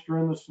the moisture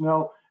in the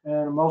snow.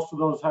 And most of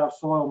those have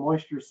soil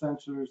moisture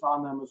sensors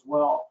on them as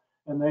well.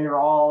 And they are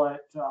all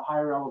at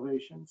higher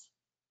elevations.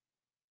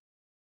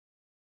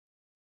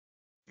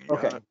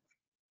 Okay,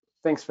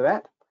 thanks for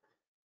that.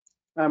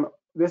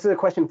 This is a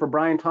question for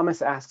Brian.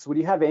 Thomas asks, would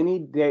you have any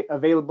data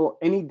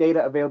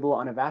available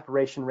on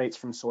evaporation rates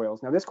from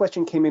soils? Now, this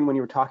question came in when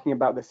you were talking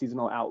about the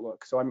seasonal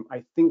outlook. So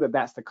I think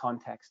that's the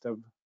context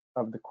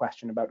of the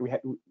question about do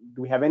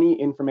we have any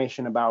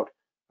information about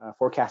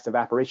forecast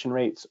evaporation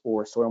rates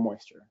or soil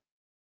moisture?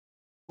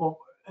 Well,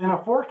 in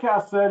a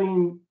forecast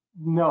setting,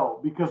 no,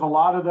 because a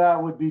lot of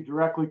that would be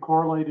directly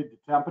correlated to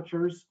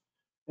temperatures.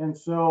 And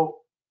so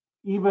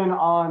even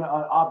on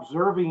an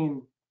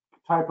observing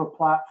type of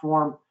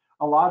platform,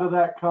 a lot of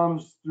that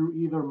comes through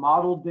either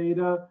model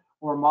data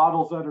or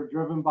models that are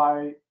driven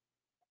by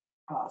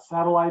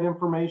satellite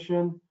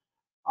information.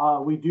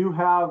 We do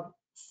have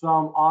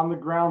some on the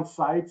ground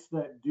sites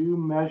that do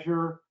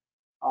measure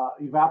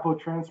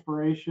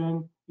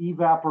evapotranspiration,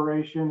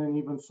 evaporation, and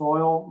even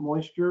soil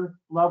moisture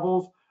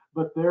levels,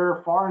 but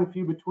they're far and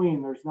few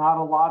between. There's not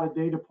a lot of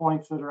data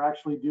points that are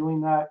actually doing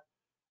that.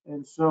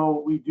 And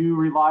so we do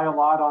rely a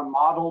lot on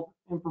modeled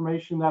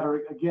information that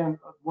are, again,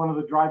 one of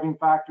the driving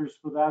factors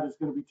for that is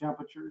going to be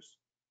temperatures.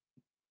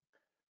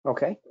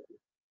 Okay,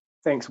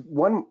 thanks.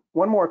 One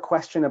more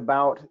question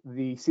about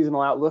the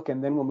seasonal outlook,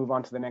 and then we'll move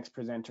on to the next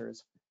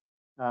presenters.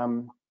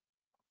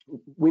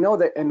 We know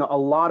that in a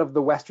lot of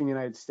the Western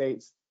United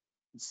States,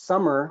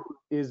 summer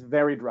is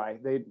very dry.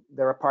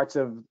 There are parts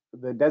of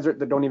the desert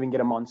that don't even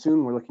get a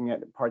monsoon. We're looking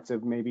at parts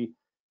of maybe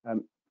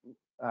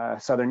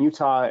southern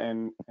Utah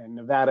and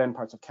Nevada and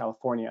parts of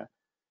California.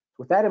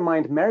 With that in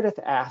mind, Meredith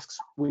asks,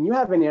 when you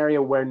have an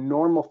area where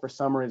normal for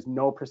summer is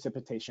no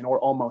precipitation or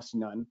almost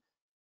none,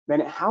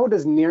 then how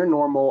does near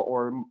normal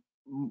or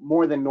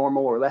more than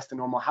normal or less than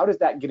normal, how does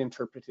that get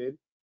interpreted?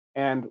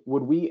 And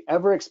would we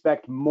ever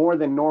expect more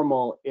than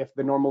normal if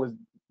the normal is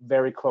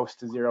very close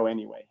to zero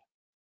anyway?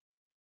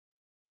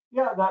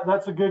 Yeah,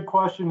 that's a good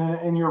question,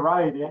 and you're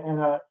right. In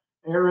an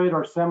arid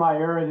or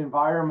semi-arid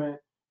environment,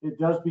 it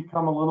does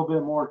become a little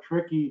bit more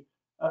tricky.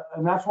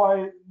 And that's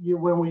why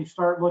when we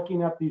start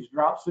looking at these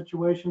drought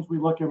situations, we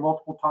look at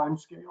multiple time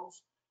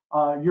scales.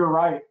 You're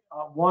right.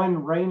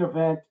 One rain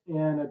event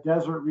in a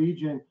desert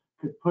region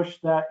could push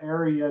that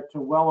area to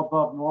well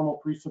above normal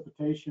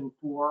precipitation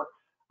for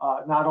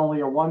not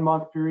only a 1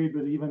 month period,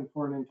 but even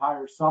for an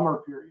entire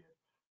summer period.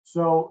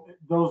 So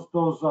those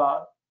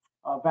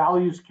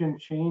values can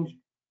change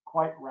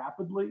quite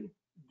rapidly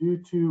due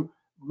to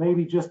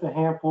maybe just a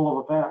handful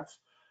of events.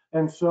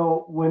 And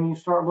so when you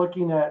start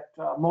looking at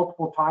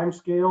multiple time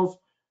scales,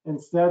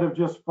 instead of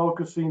just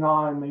focusing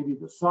on maybe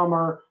the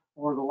summer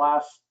or the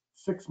last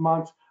 6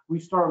 months, we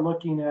start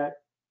looking at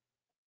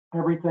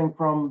everything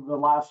from the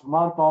last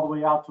month all the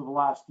way out to the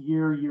last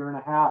year, year and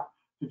a half,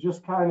 to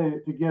just kind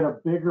of to get a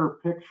bigger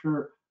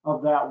picture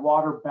of that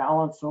water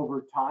balance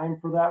over time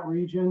for that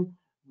region,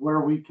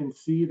 where we can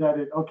see that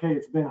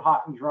it's been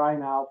hot and dry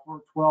now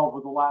for 12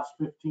 of the last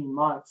 15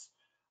 months.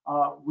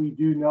 We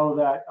do know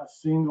that a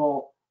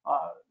single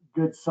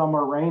good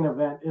summer rain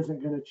event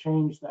isn't going to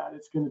change that.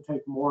 It's going to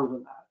take more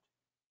than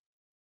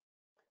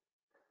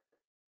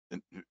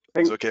that.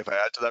 Is it okay if I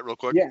add to that real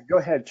quick? Yeah, go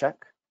ahead,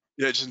 Chuck.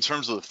 Yeah, just in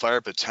terms of the fire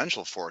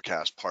potential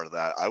forecast part of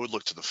that, I would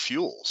look to the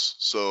fuels.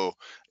 So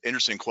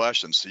interesting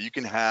question. So you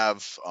can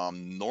have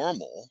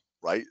normal,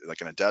 right? Like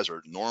in a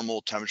desert,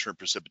 normal temperature and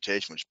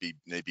precipitation, which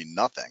may be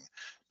nothing.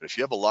 But if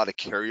you have a lot of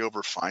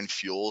carryover fine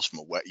fuels from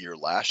a wet year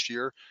last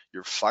year,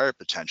 your fire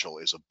potential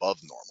is above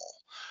normal.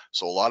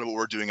 So a lot of what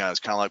we're doing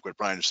is kind of like what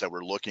Brian just said,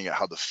 we're looking at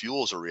how the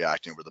fuels are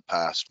reacting over the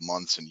past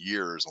months and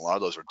years. A lot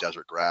of those are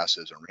desert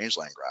grasses and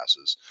rangeland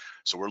grasses.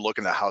 So we're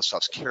looking at how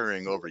stuff's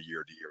carrying over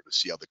year to year to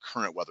see how the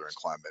current weather and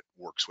climate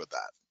works with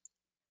that.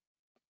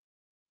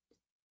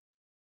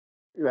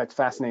 That's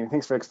fascinating.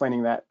 Thanks for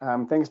explaining that.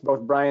 Thanks both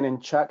Brian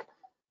and Chuck.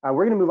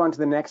 We're going to move on to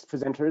the next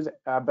presenters,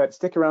 but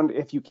stick around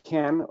if you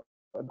can.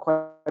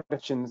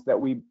 Questions that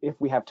if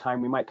we have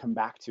time, we might come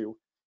back to.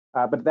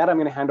 But that I'm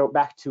going to hand it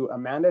back to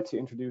Amanda to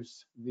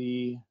introduce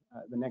the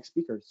next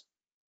speakers.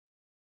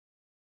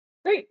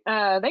 Great,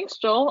 thanks,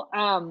 Joel.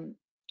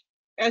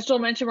 As Joel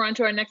mentioned, we're on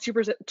to our next two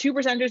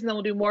presenters, and then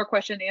we'll do more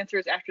question and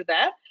answers after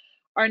that.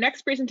 Our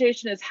next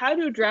presentation is how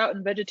do drought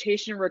and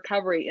vegetation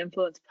recovery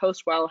influence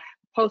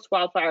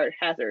post-wildfire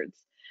hazards?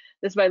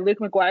 This is by Luke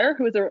McGuire,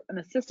 who is an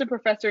assistant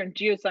professor in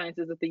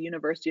geosciences at the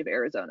University of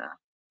Arizona.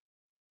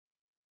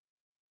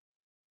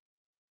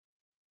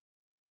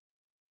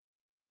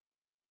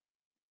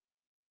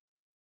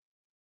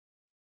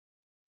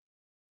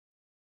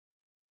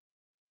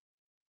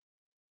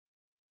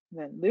 And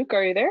then Luke,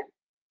 are you there?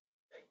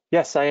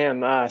 Yes, I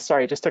am.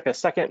 Sorry, it just took a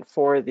second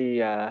for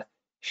the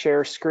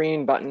share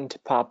screen button to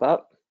pop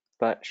up,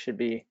 but should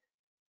be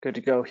good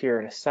to go here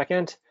in a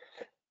second.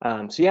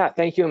 So yeah,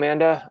 thank you,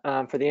 Amanda,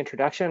 for the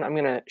introduction. I'm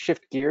going to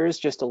shift gears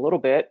just a little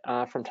bit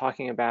from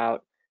talking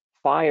about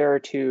fire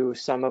to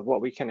some of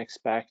what we can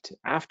expect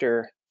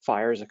after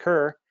fires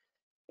occur.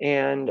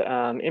 And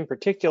in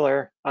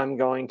particular, I'm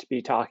going to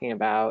be talking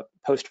about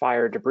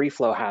post-fire debris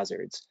flow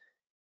hazards.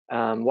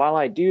 While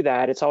I do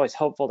that, it's always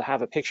helpful to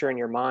have a picture in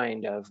your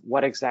mind of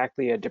what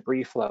exactly a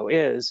debris flow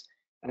is.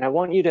 And I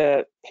want you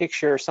to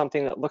picture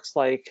something that looks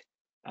like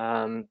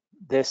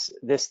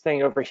this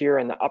thing over here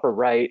in the upper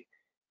right,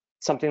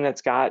 something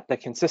that's got the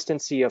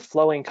consistency of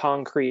flowing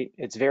concrete.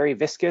 It's very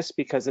viscous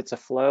because it's a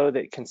flow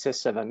that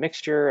consists of a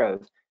mixture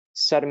of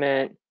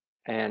sediment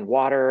and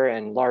water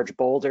and large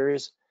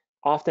boulders.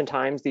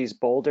 Oftentimes these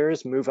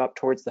boulders move up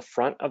towards the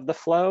front of the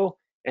flow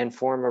and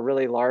form a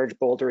really large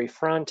bouldery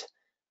front.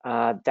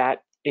 That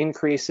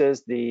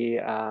increases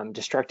the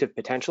destructive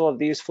potential of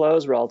these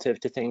flows relative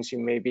to things you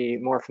may be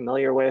more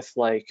familiar with,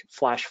 like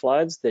flash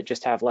floods that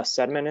just have less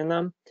sediment in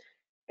them.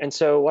 And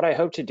so what I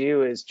hope to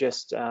do is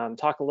just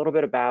talk a little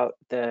bit about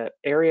the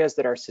areas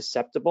that are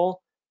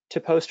susceptible to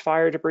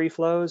post-fire debris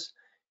flows,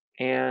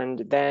 and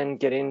then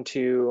get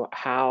into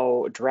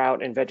how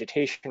drought and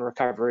vegetation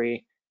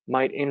recovery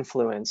might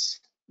influence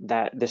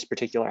this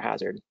particular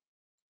hazard.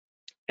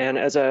 And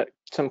as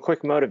some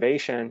quick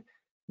motivation,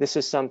 this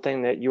is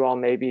something that you all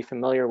may be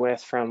familiar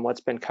with from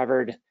what's been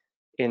covered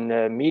in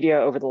the media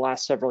over the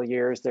last several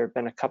years. There have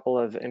been a couple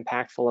of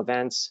impactful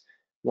events.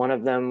 One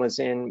of them was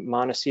in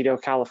Montecito,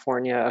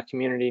 California, a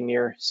community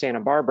near Santa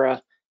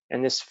Barbara.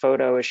 And this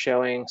photo is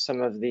showing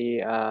some of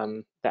the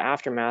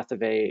aftermath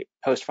of a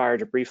post-fire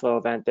debris flow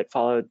event that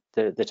followed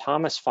the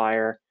Thomas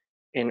fire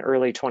in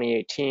early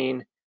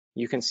 2018.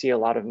 You can see a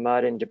lot of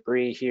mud and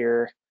debris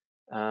here,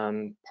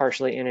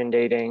 partially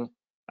inundating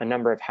a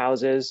number of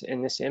houses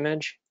in this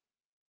image.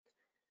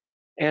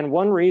 And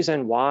one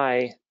reason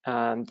why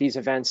these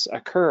events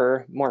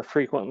occur more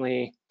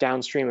frequently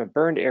downstream of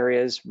burned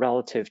areas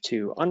relative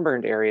to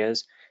unburned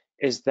areas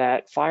is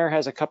that fire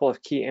has a couple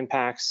of key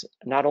impacts,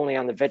 not only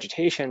on the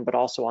vegetation, but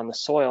also on the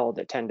soil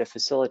that tend to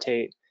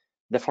facilitate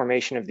the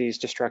formation of these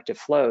destructive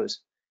flows.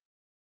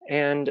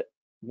 And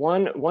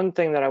one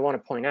thing that I want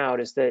to point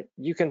out is that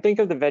you can think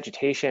of the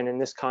vegetation in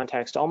this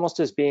context almost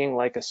as being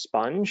like a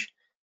sponge,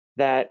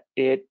 that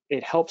it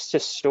helps to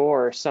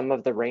store some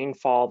of the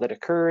rainfall that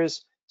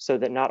occurs, so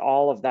that not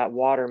all of that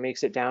water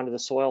makes it down to the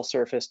soil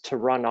surface to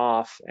run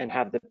off and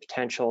have the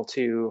potential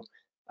to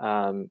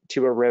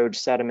erode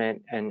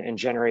sediment and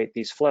generate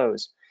these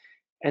flows.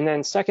 And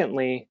then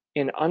secondly,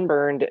 in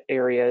unburned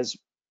areas,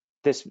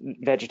 this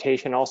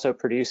vegetation also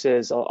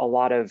produces a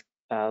lot of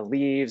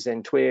leaves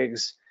and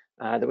twigs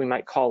that we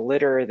might call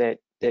litter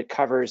that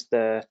covers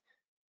the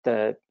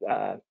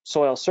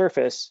soil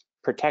surface,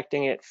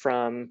 protecting it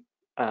from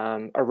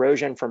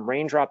erosion from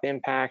raindrop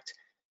impact,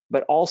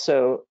 but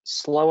also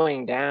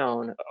slowing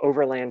down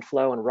overland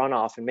flow and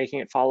runoff and making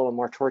it follow a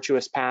more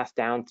tortuous path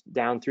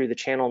down through the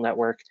channel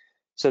network,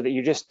 so that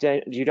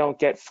you don't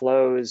get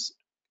flows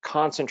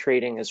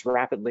concentrating as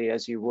rapidly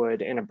as you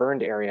would in a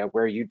burned area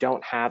where you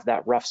don't have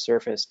that rough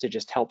surface to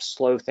just help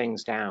slow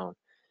things down.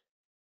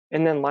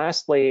 And then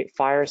lastly,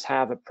 fires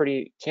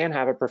can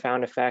have a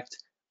profound effect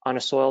on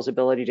a soil's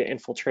ability to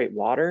infiltrate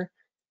water.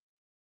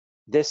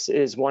 This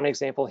is one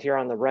example here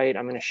on the right.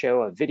 I'm going to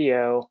show a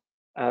video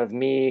of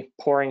me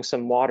pouring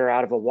some water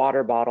out of a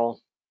water bottle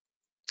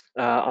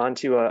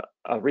onto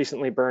a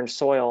recently burned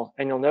soil,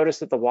 and you'll notice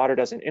that the water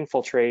doesn't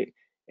infiltrate.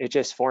 It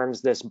just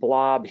forms this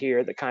blob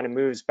here that kind of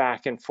moves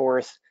back and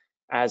forth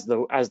as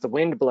the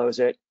wind blows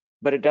it,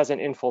 but it doesn't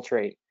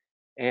infiltrate.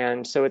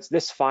 And so it's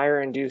this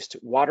fire-induced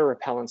water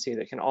repellency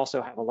that can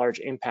also have a large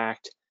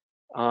impact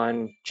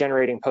on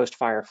generating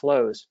post-fire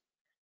flows.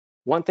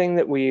 One thing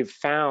that we've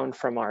found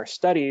from our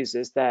studies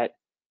is that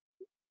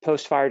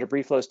post-fire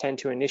debris flows tend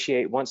to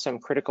initiate once some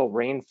critical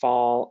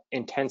rainfall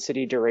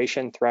intensity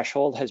duration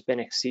threshold has been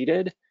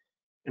exceeded.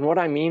 And what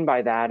I mean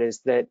by that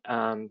is that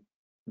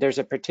there's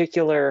a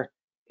particular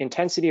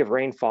intensity of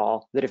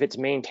rainfall that, if it's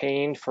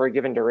maintained for a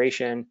given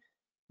duration,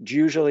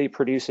 usually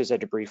produces a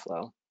debris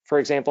flow. For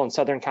example, in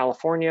Southern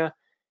California,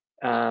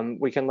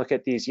 we can look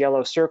at these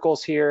yellow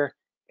circles here,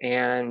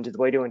 And the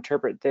way to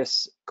interpret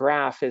this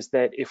graph is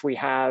that if we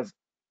have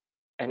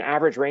an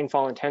average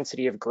rainfall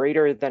intensity of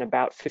greater than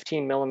about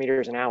 15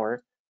 millimeters an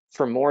hour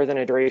for more than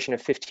a duration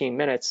of 15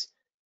 minutes,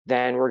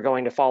 then we're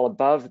going to fall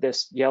above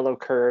this yellow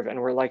curve and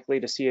we're likely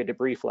to see a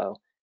debris flow.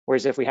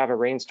 Whereas if we have a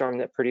rainstorm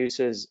that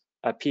produces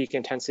a peak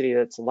intensity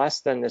that's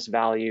less than this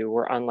value,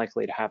 we're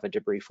unlikely to have a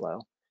debris flow.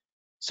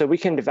 So we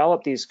can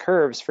develop these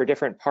curves for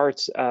different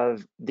parts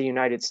of the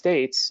United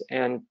States,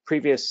 and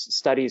previous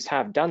studies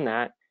have done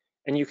that.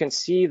 And you can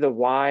see the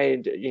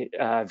wide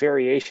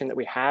variation that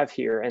we have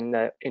here and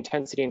the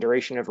intensity and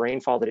duration of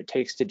rainfall that it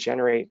takes to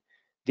generate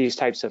these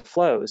types of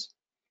flows.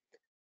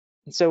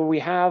 And so we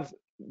have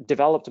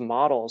developed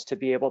models to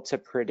be able to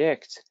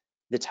predict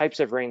the types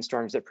of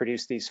rainstorms that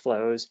produce these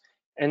flows.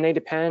 And they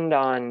depend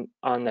on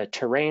the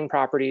terrain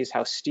properties,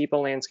 how steep a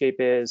landscape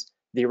is,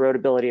 the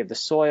erodibility of the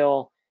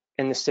soil,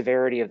 and the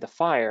severity of the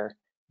fire.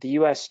 The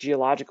US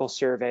Geological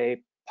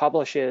Survey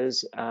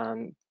publishes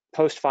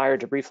post-fire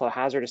debris flow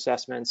hazard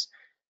assessments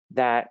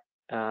that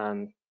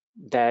can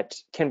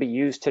be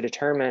used to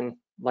determine,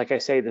 like I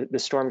say, the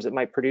storms that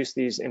might produce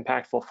these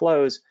impactful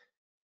flows.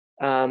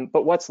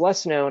 But what's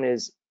less known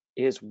is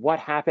what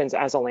happens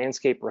as a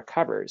landscape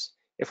recovers.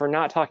 If we're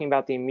not talking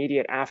about the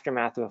immediate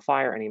aftermath of a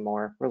fire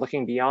anymore, we're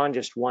looking beyond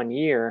just 1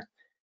 year,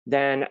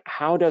 then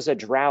how does a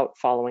drought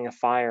following a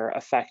fire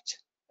affect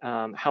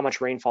how much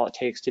rainfall it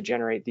takes to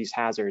generate these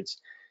hazards?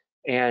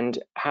 And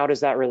how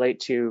does that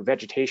relate to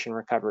vegetation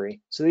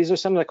recovery? So these are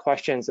some of the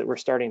questions that we're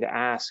starting to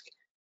ask.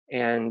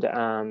 And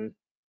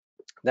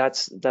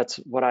that's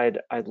what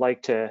I'd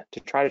like to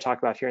try to talk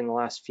about here in the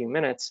last few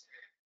minutes.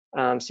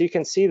 So you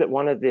can see that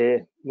one of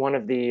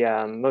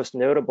the most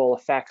notable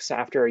effects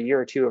after a year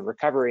or two of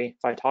recovery,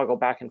 if I toggle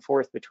back and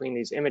forth between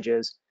these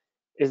images,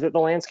 is that the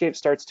landscape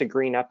starts to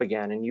green up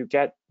again, and you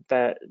get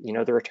the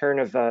return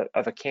of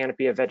a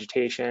canopy of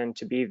vegetation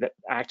to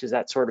act as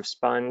that sort of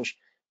sponge.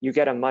 You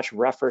get a much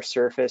rougher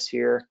surface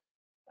here,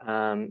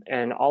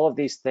 and all of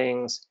these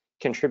things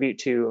contribute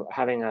to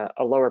having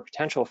a lower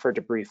potential for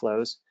debris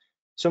flows.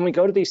 So when we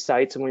go to these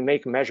sites and we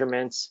make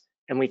measurements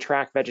and we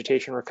track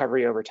vegetation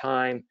recovery over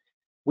time,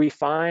 we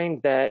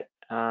find that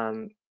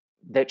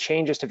that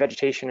changes to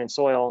vegetation and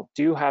soil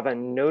do have a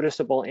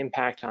noticeable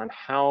impact on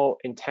how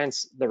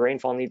intense the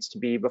rainfall needs to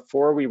be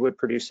before we would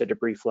produce a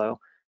debris flow.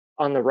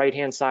 On the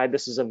right-hand side,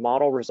 this is a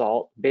model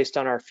result based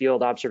on our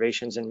field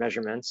observations and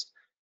measurements.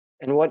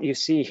 And what you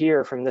see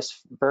here from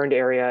this burned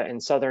area in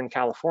Southern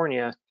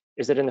California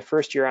is that in the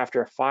first year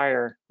after a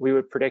fire, we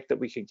would predict that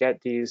we could get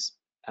these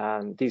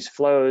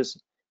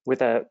flows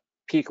with a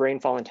peak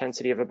rainfall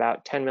intensity of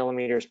about 10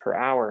 millimeters per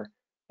hour.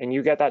 And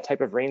you get that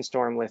type of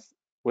rainstorm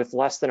with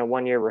less than a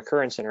 1-year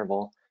recurrence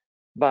interval.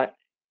 But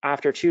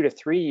after 2 to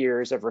 3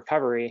 years of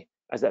recovery,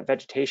 as that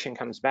vegetation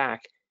comes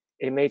back,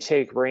 it may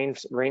take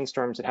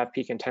rainstorms that have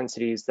peak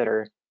intensities that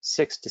are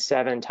 6 to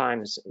 7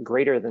 times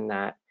greater than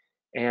that.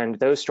 And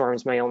those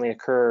storms may only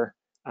occur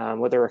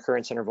with a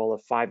recurrence interval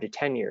of 5 to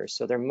 10 years.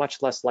 So they're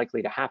much less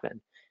likely to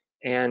happen.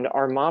 And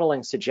our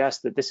modeling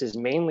suggests that this is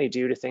mainly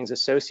due to things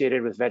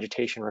associated with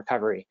vegetation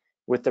recovery,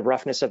 with the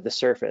roughness of the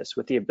surface,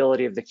 with the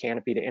ability of the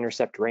canopy to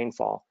intercept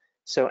rainfall.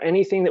 So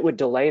anything that would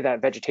delay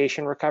that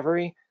vegetation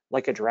recovery,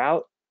 like a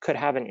drought, could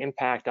have an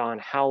impact on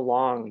how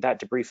long that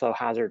debris flow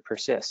hazard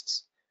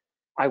persists.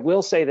 I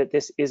will say that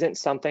this isn't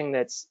something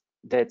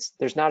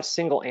there's not a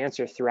single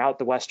answer throughout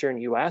the Western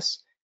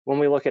US. When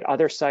we look at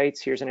other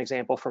sites, here's an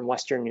example from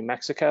Western New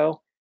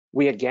Mexico.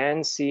 We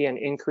again see an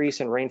increase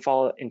in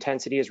rainfall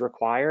intensity is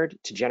required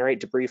to generate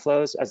debris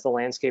flows as the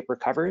landscape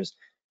recovers.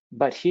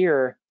 But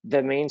here,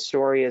 the main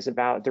story is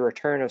about the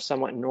return of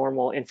somewhat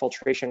normal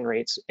infiltration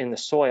rates in the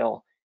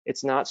soil.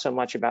 It's not so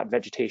much about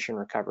vegetation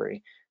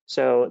recovery.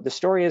 So the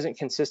story isn't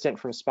consistent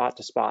from spot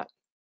to spot.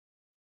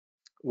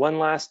 One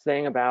last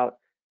thing about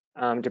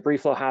debris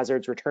flow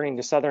hazards returning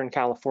to Southern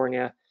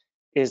California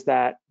is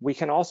that we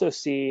can also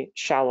see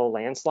shallow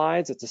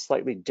landslides. It's a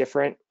slightly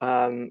different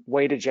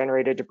way to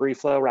generate a debris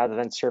flow rather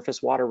than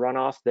surface water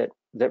runoff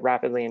that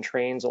rapidly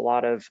entrains a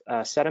lot of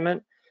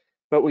sediment.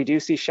 But we do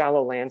see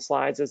shallow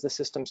landslides as the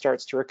system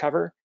starts to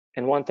recover.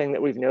 And one thing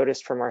that we've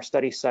noticed from our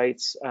study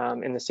sites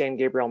in the San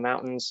Gabriel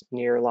Mountains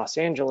near Los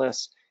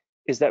Angeles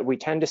is that we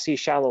tend to see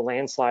shallow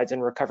landslides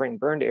in recovering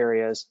burned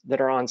areas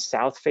that are on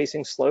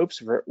south-facing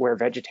slopes where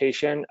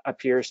vegetation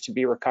appears to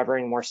be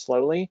recovering more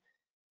slowly.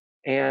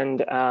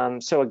 And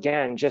so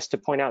again, just to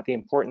point out the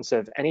importance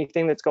of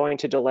anything that's going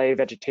to delay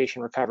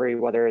vegetation recovery,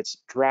 whether it's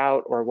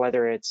drought or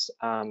whether it's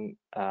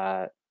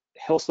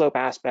hill slope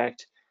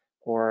aspect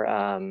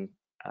or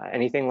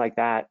anything like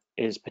that,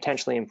 is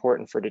potentially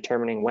important for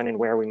determining when and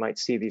where we might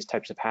see these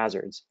types of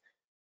hazards.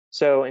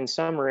 So in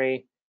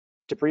summary,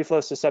 debris flow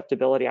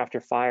susceptibility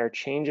after fire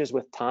changes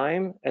with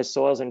time as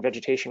soils and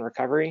vegetation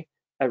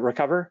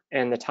recover,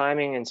 and the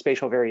timing and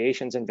spatial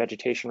variations in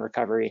vegetation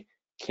recovery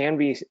can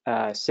be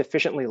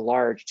sufficiently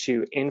large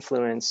to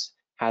influence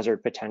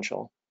hazard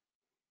potential.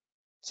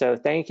 So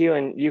thank you,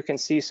 and you can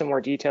see some more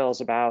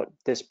details about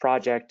this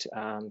project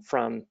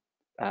from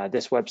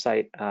this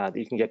website that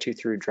you can get to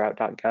through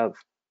drought.gov.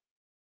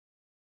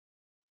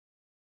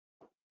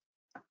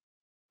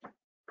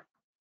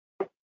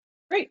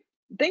 Great.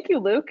 Thank you,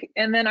 Luke.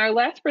 And then our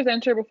last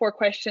presenter before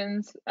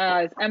questions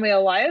is Emily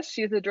Elias.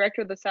 She's the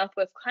director of the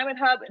Southwest Climate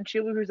Hub, and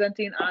she'll be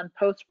presenting on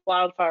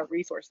post-wildfire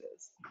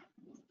resources.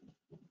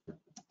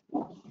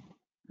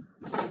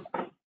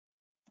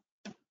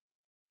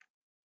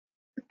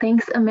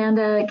 Thanks,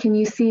 Amanda. Can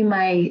you see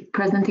my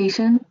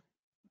presentation?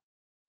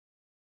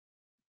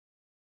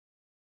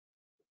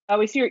 Oh,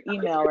 we see your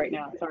email right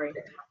now. Sorry.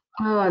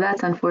 Oh,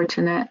 that's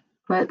unfortunate.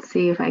 Let's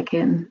see if I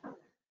can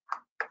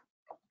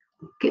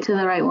get to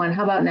the right one.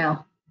 How about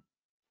now?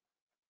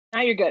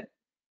 Now you're good.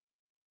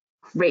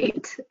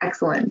 Great,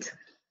 excellent.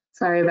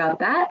 Sorry about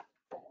that.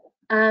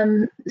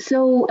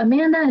 So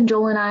Amanda and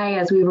Joel and I,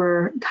 as we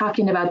were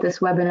talking about this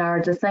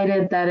webinar,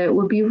 decided that it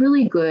would be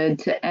really good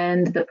to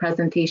end the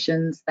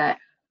presentations that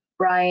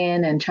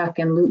Brian and Chuck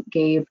and Luke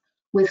gave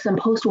with some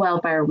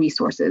post-wildfire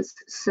resources.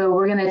 So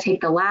we're going to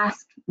take the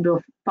last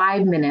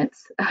 5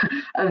 minutes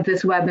of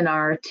this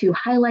webinar to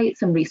highlight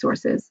some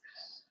resources.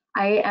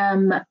 I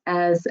am,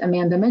 as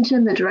Amanda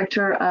mentioned, the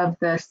director of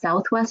the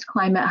Southwest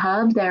Climate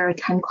Hub. There are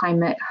 10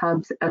 climate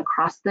hubs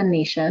across the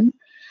nation.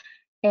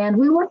 And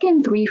we work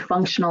in 3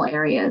 functional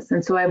areas.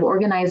 And so I've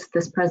organized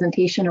this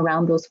presentation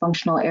around those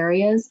functional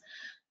areas: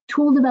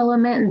 tool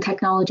development and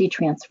technology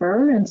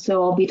transfer. And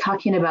so I'll be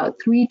talking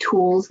about 3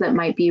 tools that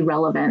might be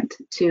relevant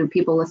to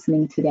people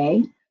listening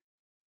today.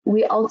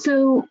 We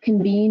also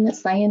convene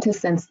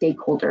scientists and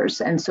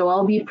stakeholders. And so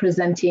I'll be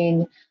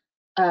presenting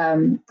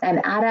an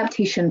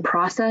adaptation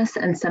process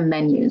and some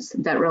menus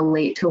that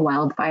relate to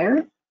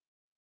wildfire.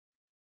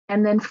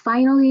 And then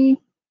finally,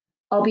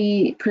 I'll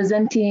be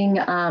presenting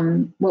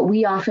what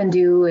we often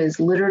do is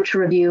literature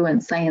review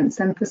and science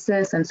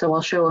synthesis. And so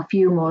I'll show a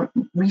few more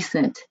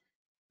recent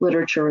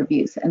literature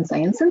reviews and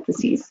science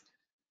syntheses.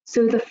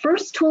 So the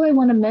first tool I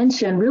want to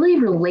mention really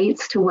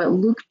relates to what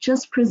Luke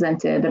just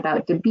presented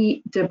about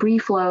debris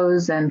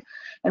flows and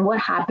what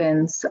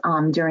happens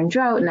during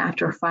drought and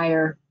after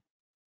fire.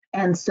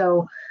 And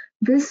so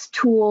this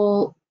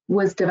tool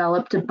was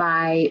developed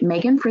by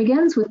Megan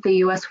Friggins with the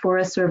U.S.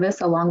 Forest Service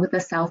along with the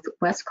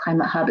Southwest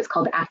Climate Hub. It's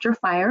called After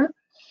Fire.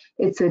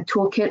 It's a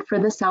toolkit for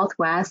the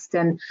Southwest,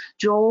 and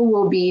Joel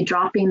will be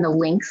dropping the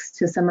links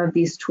to some of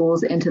these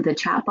tools into the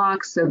chat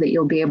box so that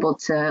you'll be able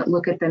to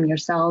look at them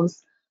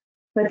yourselves.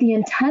 But the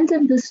intent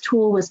of this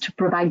tool was to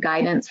provide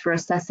guidance for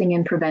assessing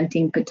and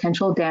preventing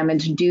potential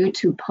damage due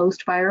to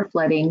post-fire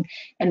flooding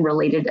and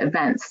related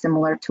events,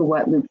 similar to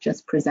what Luke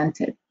just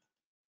presented.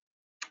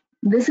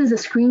 This is a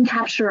screen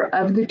capture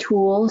of the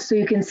tool, so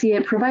you can see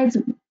it provides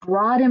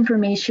broad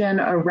information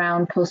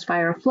around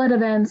post-fire flood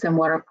events and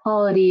water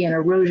quality and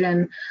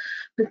erosion,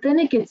 but then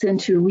it gets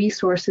into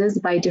resources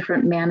by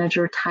different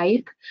manager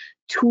type,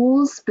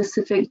 tools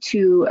specific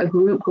to a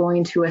group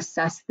going to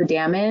assess the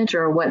damage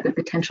or what the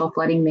potential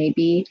flooding may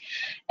be.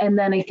 And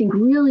then I think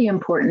really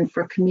important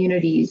for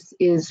communities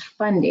is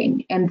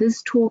funding. And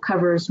this tool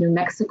covers New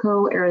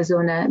Mexico,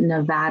 Arizona,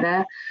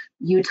 Nevada,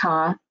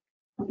 Utah,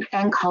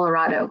 and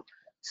Colorado.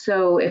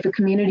 So if a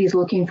community is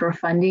looking for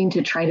funding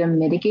to try to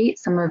mitigate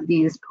some of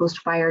these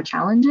post-fire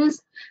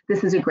challenges,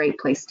 this is a great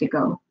place to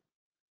go.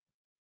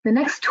 The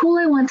next tool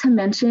I want to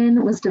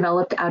mention was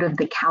developed out of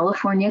the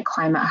California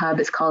Climate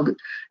Hub. It's called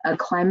a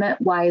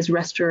Climate-Wise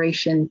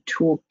Restoration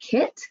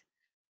Toolkit.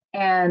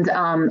 And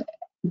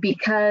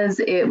because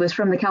it was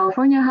from the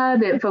California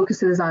Hub, it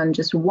focuses on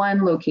just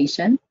one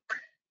location.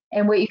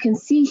 And what you can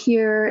see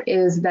here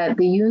is that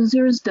the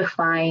users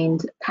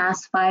defined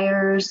past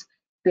fires.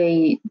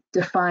 They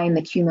define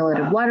the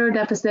cumulative water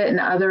deficit and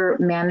other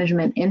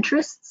management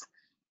interests.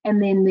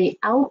 And then the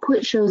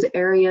output shows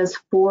areas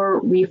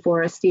for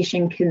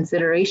reforestation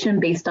consideration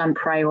based on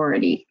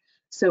priority.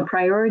 So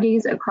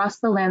priorities across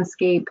the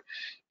landscape,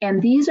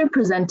 and these are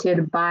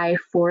presented by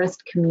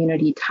forest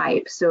community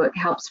type. So it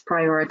helps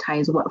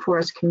prioritize what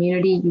forest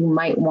community you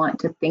might want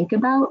to think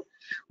about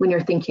when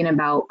you're thinking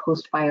about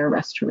post-fire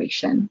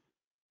restoration.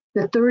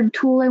 The third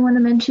tool I want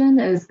to mention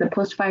is the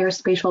Post-Fire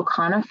Spatial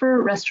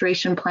Conifer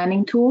Restoration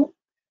Planning Tool.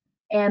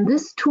 And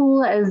this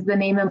tool, as the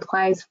name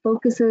implies,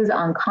 focuses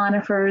on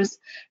conifers,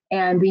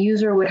 and the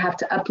user would have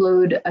to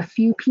upload a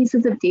few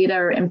pieces of data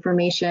or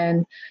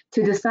information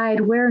to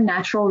decide where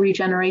natural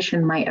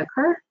regeneration might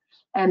occur,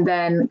 and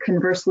then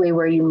conversely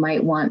where you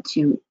might want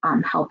to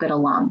help it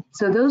along.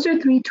 So those are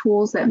 3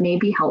 tools that may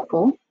be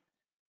helpful.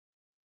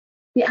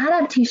 The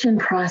adaptation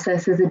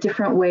process is a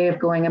different way of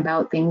going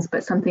about things,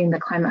 but something the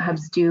climate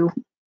hubs do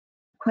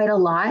quite a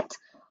lot.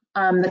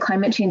 The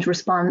climate change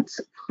response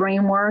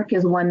framework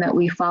is one that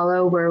we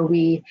follow, where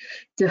we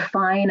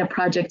define a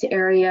project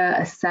area,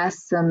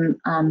 assess some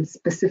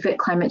specific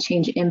climate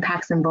change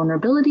impacts and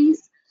vulnerabilities,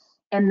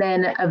 and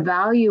then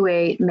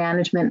evaluate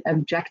management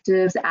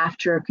objectives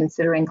after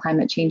considering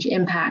climate change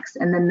impacts.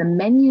 And then the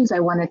menus I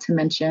wanted to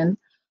mention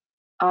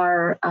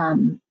are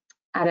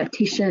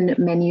adaptation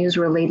menus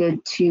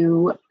related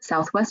to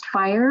Southwest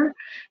Fire,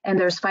 and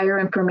there's fire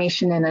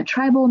information in a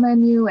tribal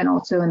menu and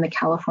also in the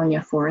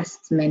California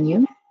Forests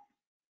menu.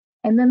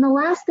 And then the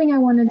last thing I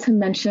wanted to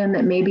mention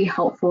that may be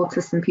helpful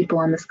to some people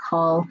on this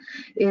call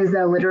is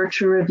a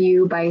literature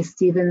review by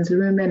Stevens,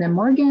 Ruman, and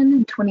Morgan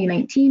in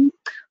 2019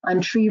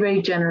 on tree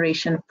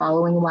regeneration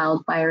following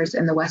wildfires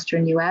in the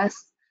Western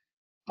US,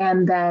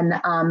 and then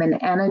an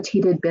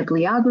annotated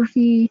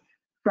bibliography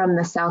from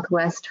the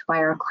Southwest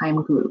Fire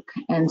Climb Group.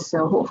 And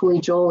so hopefully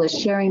Joel is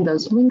sharing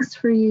those links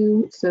for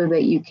you so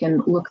that you can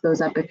look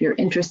those up if you're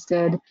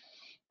interested.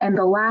 And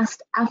the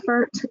last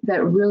effort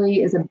that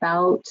really is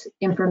about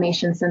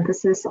information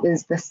synthesis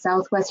is the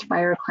Southwest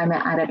Fire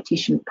Climate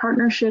Adaptation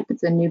Partnership.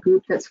 It's a new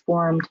group that's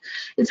formed.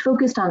 It's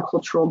focused on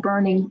cultural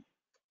burning.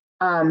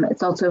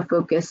 It's also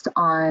focused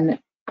on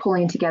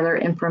pulling together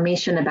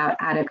information about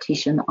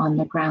adaptation on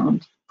the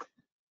ground.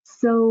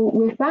 So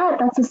with that,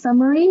 that's a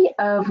summary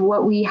of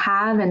what we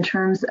have in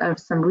terms of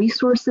some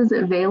resources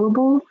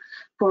available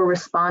for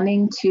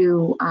responding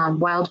to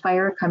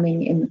wildfire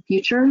coming in the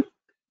future.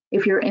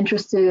 If you're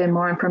interested in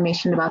more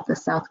information about the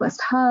Southwest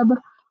Hub,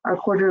 our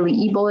quarterly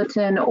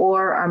e-bulletin,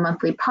 or our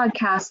monthly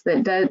podcast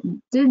that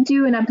did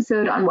do an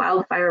episode on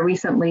wildfire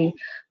recently,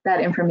 that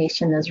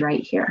information is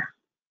right here.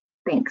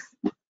 Thanks.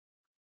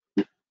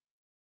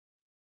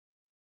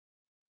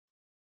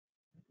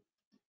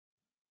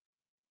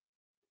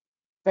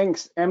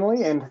 Thanks,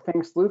 Emily, and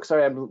thanks, Luke.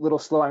 Sorry, I'm a little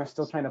slow. I'm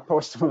still trying to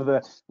post some of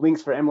the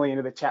links for Emily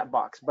into the chat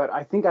box, but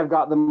I think I've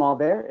got them all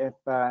there. If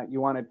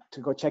you wanted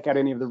to go check out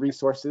any of the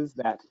resources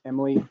that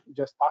Emily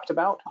just talked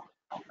about,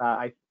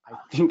 I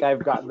think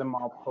I've got them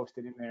all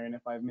posted in there, and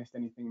if I've missed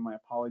anything, my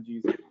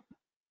apologies.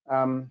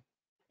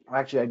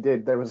 Actually, I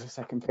did. There was a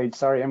second page.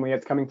 Sorry, Emily,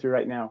 it's coming through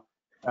right now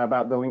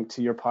about the link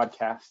to your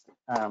podcast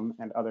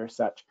and other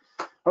such.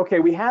 Okay,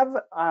 we have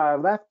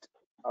left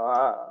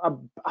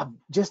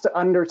just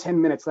under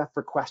 10 minutes left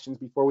for questions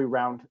before we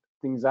round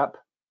things up.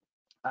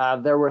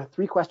 There were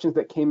 3 questions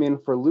that came in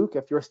for Luke.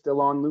 If you're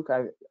still on, Luke,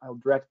 I'll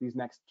direct these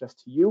next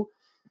just to you.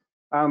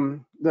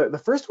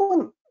 The first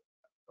one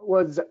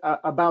was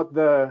about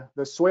the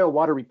soil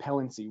water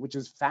repellency, which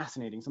is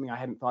fascinating, something I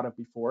hadn't thought of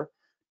before.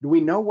 Do we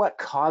know what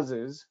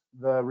causes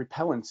the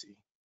repellency?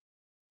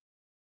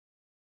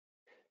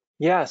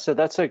 Yeah, so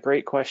that's a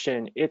great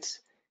question.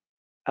 It's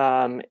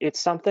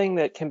something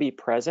that can be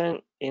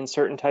present in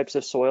certain types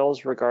of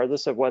soils,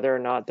 regardless of whether or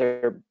not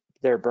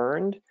they're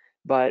burned,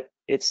 but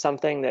it's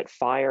something that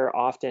fire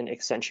often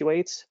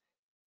accentuates.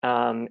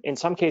 In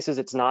some cases,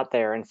 it's not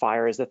there, and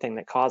fire is the thing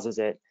that causes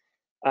it.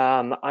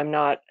 I'm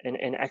not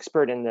an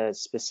expert in the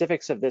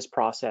specifics of this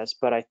process,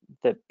 but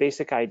the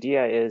basic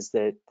idea is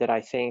that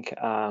I think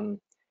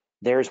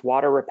there's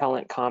water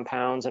repellent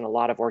compounds and a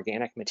lot of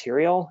organic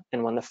material,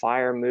 and when the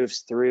fire moves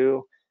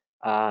through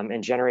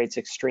and generates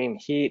extreme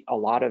heat, a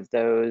lot of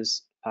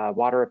those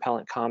water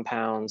repellent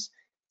compounds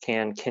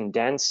can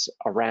condense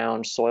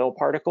around soil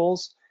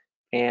particles,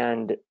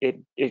 and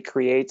it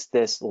creates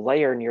this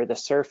layer near the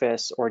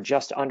surface or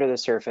just under the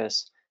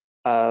surface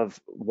of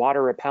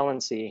water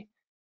repellency.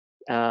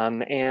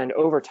 And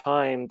over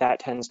time, that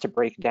tends to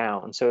break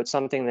down. So it's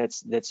something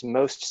that's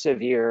most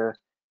severe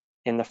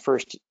in the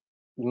first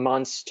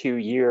months to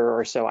year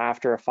or so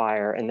after a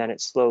fire, and then it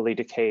slowly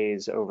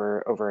decays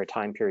over a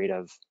time period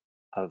of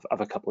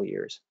a couple of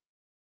years.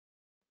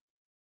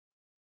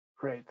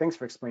 Great, thanks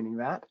for explaining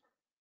that.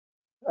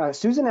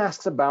 Susan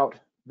asks about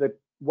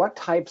what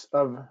types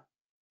of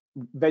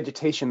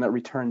vegetation that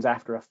returns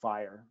after a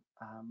fire.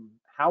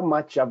 How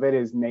much of it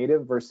is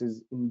native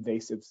versus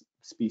invasive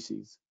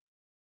species?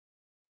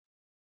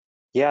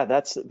 Yeah,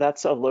 that's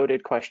a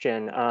loaded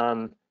question.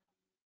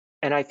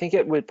 And I think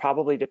it would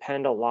probably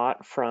depend a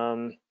lot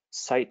from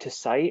site to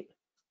site.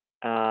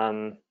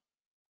 I'm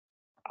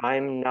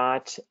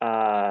not,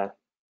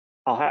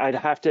 I'd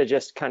have to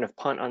just kind of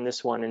punt on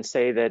this one and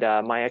say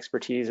that my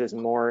expertise is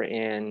more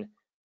in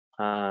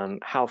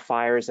how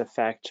fires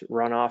affect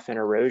runoff and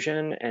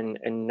erosion,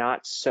 and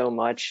not so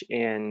much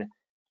in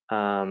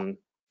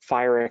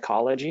fire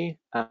ecology,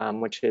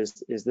 which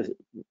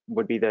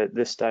would be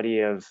the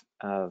study of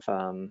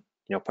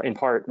in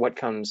part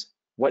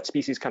what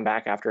species come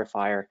back after a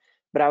fire.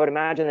 But I would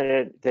imagine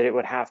that it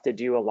would have to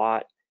do a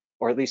lot,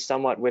 or at least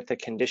somewhat, with the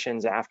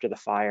conditions after the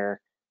fire.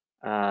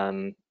 I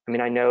mean,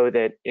 I know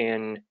that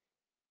in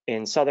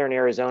southern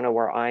Arizona,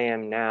 where I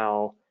am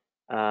now,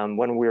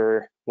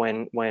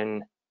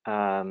 when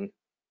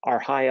our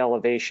high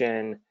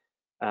elevation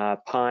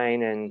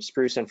pine and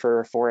spruce and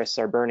fir forests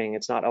are burning,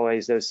 it's not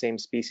always those same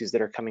species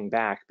that are coming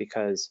back,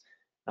 because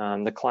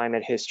the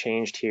climate has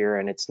changed here,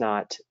 and it's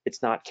not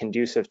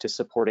conducive to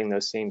supporting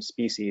those same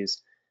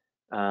species,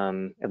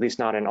 at least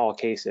not in all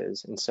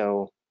cases. And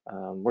so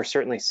we're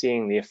certainly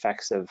seeing the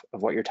effects of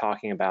what you're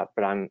talking about,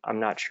 but I'm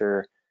not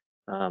sure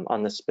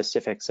on the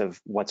specifics of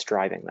what's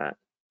driving that.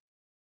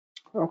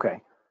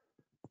 Okay,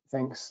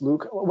 thanks,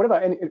 Luke. What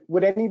about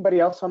would anybody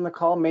else on the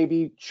call,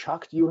 maybe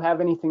Chuck, do you have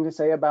anything to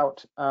say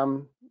about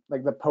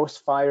like the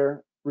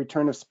post-fire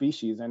return of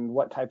species and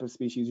what type of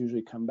species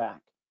usually come back?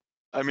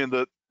 I mean,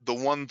 the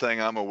one thing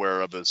I'm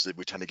aware of is that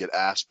we tend to get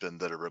aspen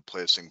that are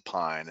replacing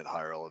pine at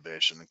higher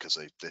elevation because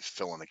they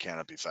fill in the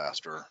canopy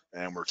faster,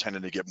 and we're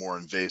tending to get more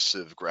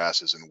invasive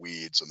grasses and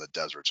weeds in the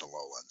deserts and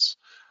lowlands.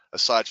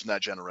 Aside from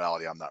that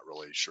generality, I'm not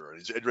really sure.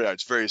 It's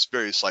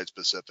very site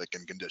specific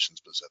and condition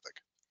specific.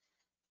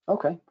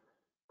 Okay,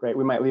 Great,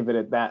 we might leave it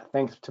at that.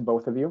 Thanks to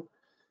both of you.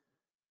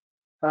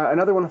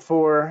 Another one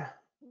for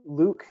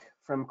Luke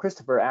from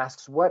Christopher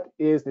asks, what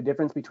is the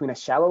difference between a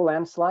shallow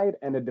landslide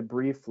and a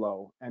debris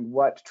flow, and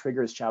what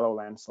triggers shallow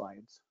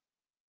landslides?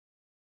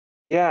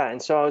 Yeah, and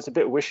so I was a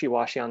bit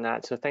wishy-washy on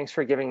that. So thanks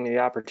for giving me the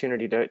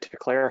opportunity to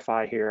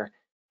clarify here.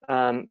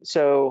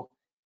 So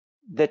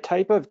the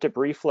type of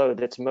debris flow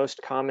that's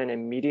most common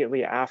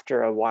immediately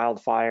after a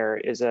wildfire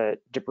is a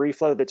debris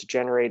flow that's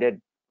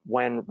generated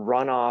when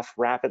runoff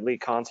rapidly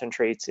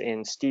concentrates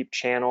in steep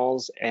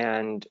channels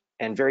and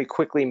very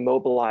quickly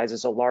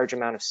mobilizes a large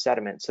amount of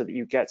sediment, so that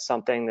you get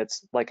something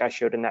that's like I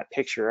showed in that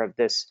picture of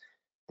this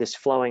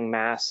flowing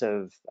mass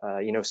of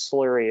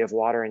slurry of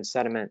water and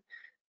sediment.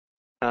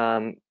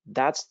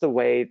 That's the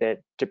way that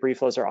debris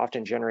flows are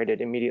often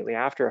generated immediately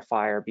after a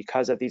fire,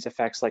 because of these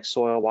effects like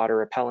soil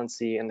water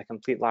repellency and the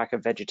complete lack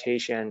of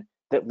vegetation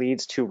that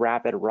leads to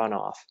rapid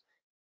runoff.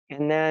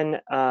 And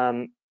then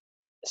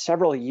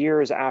several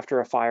years after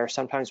a fire,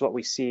 sometimes what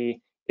we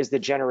see is the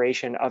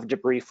generation of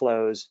debris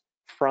flows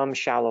from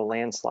shallow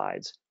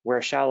landslides, where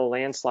a shallow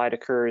landslide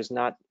occurs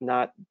not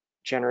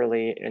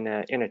generally in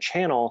a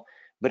channel,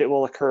 but it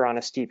will occur on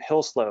a steep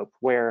hill slope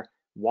where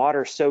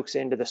water soaks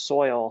into the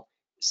soil,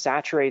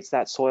 saturates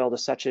that soil to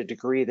such a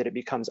degree that it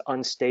becomes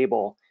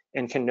unstable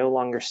and can no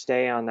longer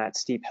stay on that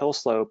steep hill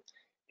slope,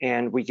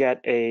 and we get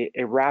a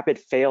rapid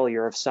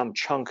failure of some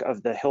chunk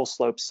of the hill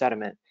slope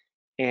sediment.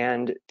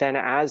 And then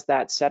as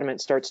that sediment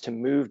starts to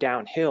move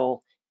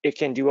downhill, it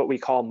can do what we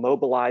call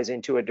mobilize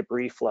into a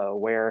debris flow,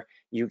 where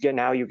you get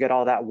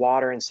all that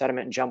water and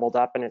sediment jumbled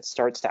up and it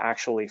starts to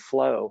actually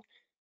flow.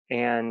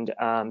 And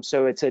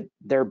so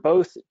they're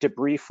both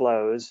debris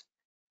flows,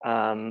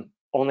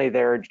 only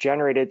they're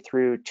generated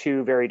through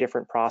two very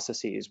different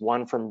processes,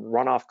 one from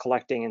runoff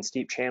collecting in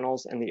steep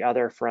channels and the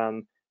other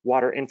from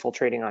water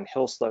infiltrating on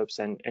hill slopes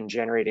and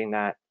generating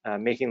that,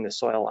 making the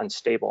soil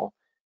unstable.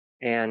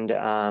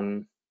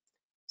 And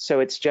so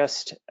it's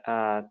just,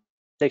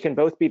 they can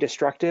both be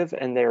destructive,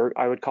 and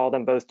I would call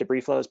them both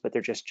debris flows, but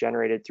they're just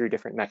generated through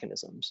different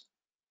mechanisms.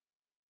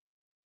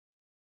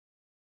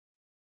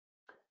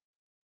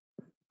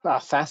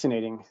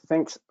 Fascinating.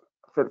 Thanks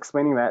for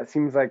explaining that. It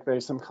seems like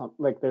there's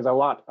there's a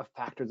lot of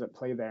factors at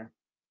play there.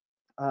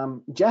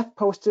 Jeff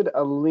posted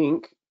a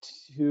link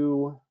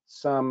to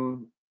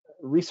some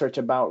research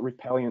about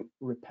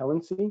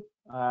repellency.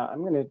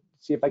 I'm going to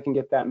see if I can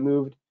get that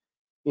moved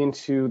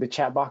into the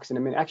chat box in a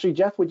minute. Actually,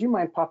 Jeff, would you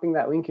mind popping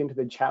that link into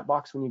the chat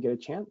box when you get a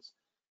chance?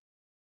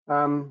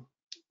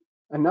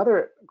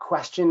 Another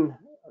question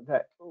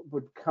that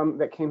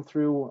came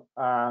through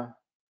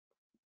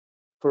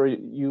for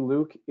you,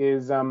 Luke,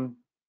 is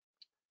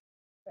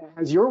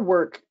has your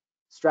work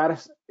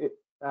stratified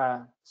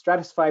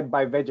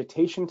by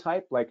vegetation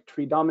type, like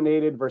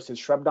tree-dominated versus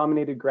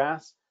shrub-dominated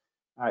grass?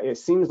 It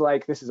seems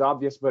like this is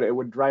obvious, but it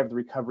would drive the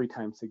recovery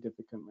time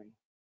significantly.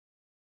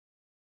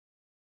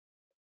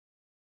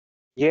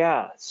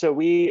 Yeah, so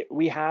we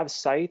have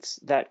sites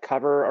that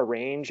cover a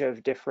range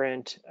of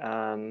different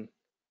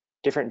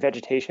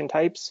vegetation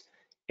types.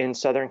 In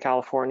Southern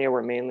California,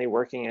 we're mainly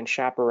working in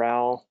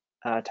chaparral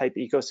type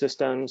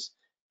ecosystems,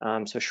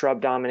 so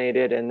shrub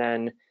dominated, and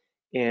then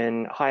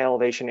in high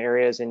elevation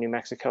areas in New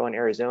Mexico and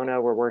Arizona,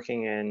 we're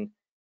working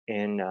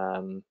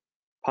in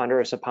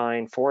ponderosa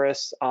pine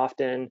forests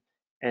often,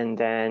 and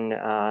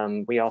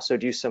then we also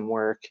do some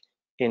work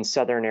in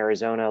southern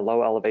Arizona,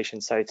 low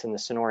elevation sites in the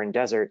Sonoran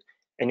Desert.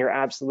 And you're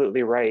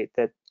absolutely right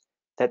that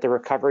the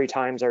recovery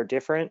times are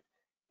different,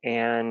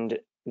 and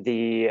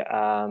the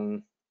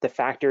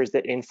factors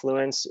that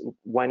influence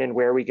when and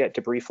where we get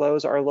debris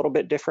flows are a little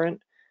bit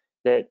different.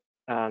 That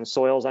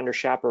soils under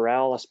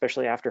chaparral,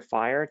 especially after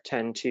fire,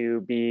 tend to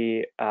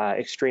be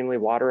extremely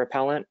water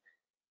repellent.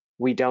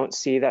 We don't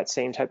see that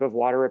same type of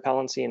water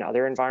repellency in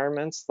other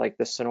environments like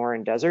the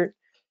Sonoran Desert.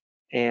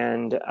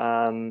 And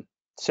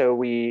so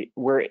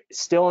we're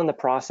still in the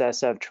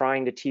process of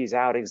trying to tease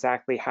out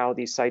exactly how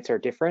these sites are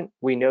different.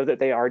 We know that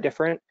they are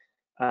different,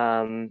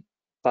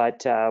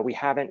 but we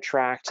haven't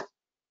tracked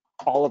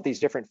all of these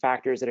different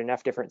factors at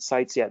enough different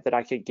sites yet that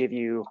I could give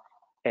you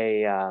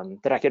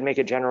that I could make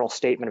a general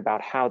statement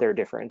about how they're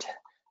different.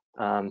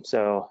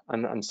 So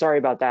I'm sorry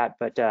about that,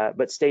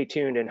 but stay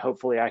tuned, and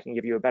hopefully I can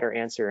give you a better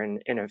answer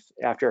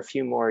after a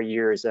few more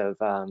years of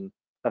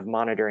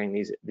monitoring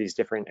these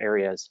different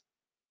areas.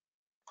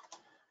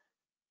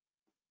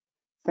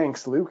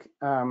 Thanks, Luke,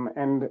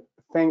 and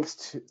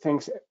thanks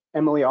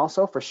Emily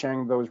also for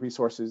sharing those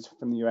resources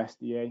from the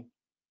USDA.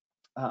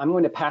 I'm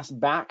going to pass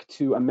back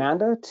to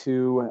Amanda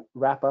to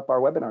wrap up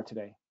our webinar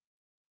today.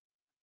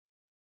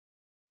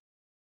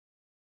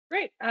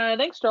 Great,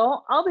 thanks,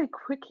 Joel. I'll be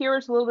quick here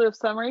with a little bit of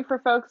summary for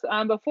folks.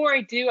 Before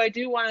I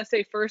do want to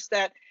say first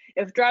that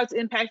if drought's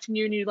impacting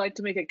you and you'd like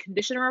to make a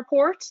condition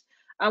report,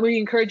 we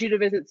encourage you to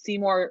visit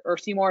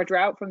CMOR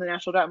Drought from the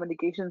National Drought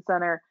Mitigation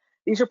Center.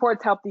 These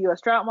reports help the U.S.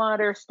 Drought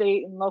Monitor,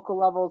 state and local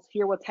levels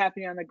hear what's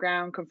happening on the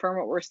ground, confirm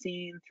what we're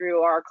seeing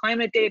through our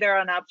climate data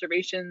and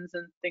observations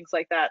and things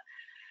like that.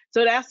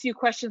 So it asks you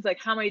questions like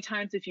how many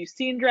times have you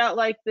seen drought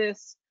like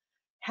this?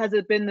 has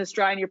it been this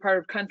dry in your part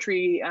of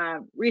country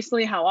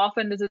recently? How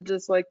often is it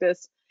just like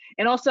this?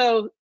 And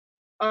also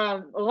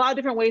a lot of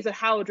different ways of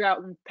how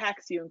drought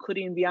impacts you,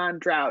 including beyond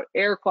drought,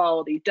 air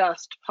quality,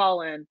 dust,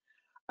 pollen,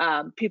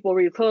 people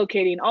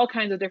relocating, all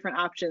kinds of different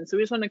options. So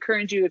we just want to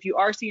encourage you, if you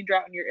are seeing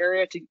drought in your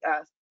area, to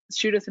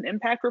shoot us an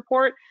impact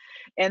report,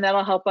 and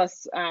that'll help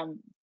us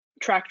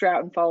track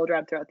drought and follow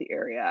drought throughout the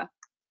area.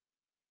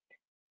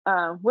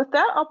 With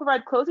that, I'll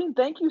provide closing.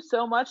 Thank you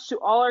so much to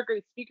all our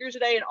great speakers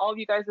today and all of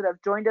you guys that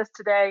have joined us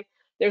today.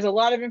 There's a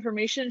lot of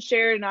information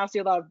shared and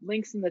obviously a lot of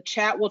links in the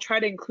chat. We'll try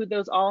to include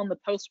those all in the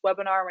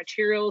post-webinar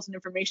materials and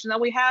information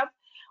that we have,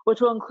 which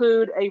will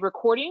include a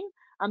recording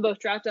on both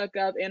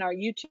drought.gov and our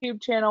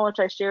YouTube channel, which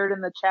I shared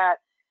in the chat,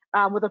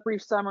 with a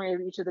brief summary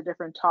of each of the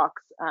different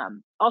talks.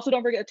 Also,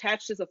 don't forget,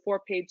 attached is a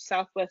 4-page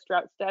Southwest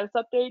drought status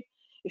update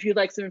if you'd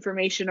like some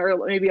information,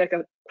 or maybe like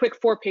a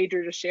quick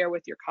 4-pager to share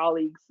with your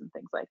colleagues and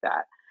things like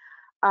that.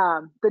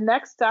 The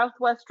next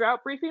Southwest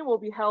drought briefing will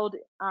be held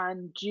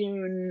in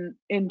June,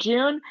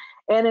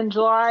 and in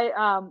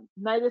July,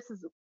 NIDIS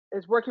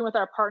is working with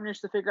our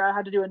partners to figure out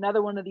how to do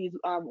another one of these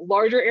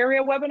larger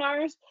area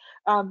webinars,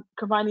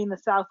 combining the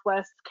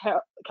Southwest,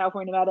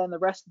 California, Nevada, and the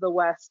rest of the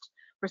West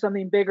for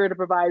something bigger to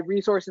provide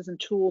resources and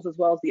tools, as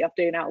well as the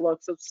update and outlook.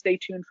 So stay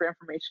tuned for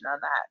information on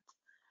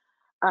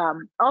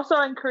that. Also,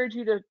 I encourage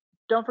you to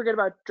don't forget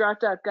about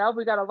drought.gov.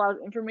 We got a lot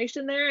of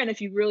information there, and if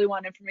you really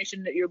want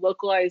information at your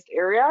localized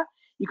area,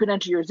 you can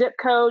enter your zip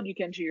code, you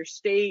can enter your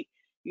state,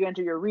 you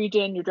enter your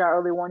region, your drought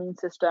early warning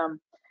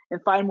system,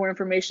 and find more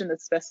information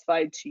that's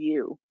specified to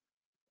you.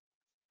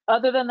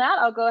 Other than that,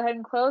 I'll go ahead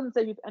and close and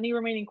say, if you have any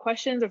remaining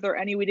questions, if there are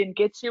any we didn't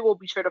get to, we'll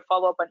be sure to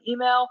follow up on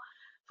email.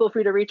 Feel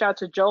free to reach out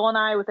to Joel and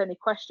I with any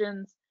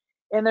questions.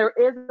 And there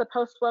is a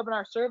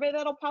post-webinar survey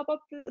that'll pop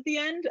up at the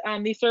end.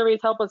 These surveys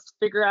help us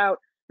figure out,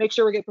 make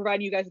sure we're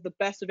providing you guys with the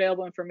best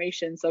available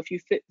information. So if you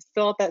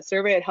fill out that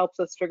survey, it helps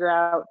us figure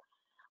out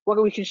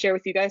what we can share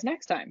with you guys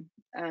next time.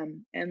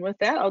 And with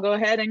that, I'll go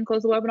ahead and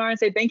close the webinar and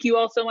say thank you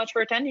all so much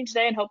for attending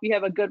today, and hope you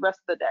have a good rest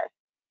of the day.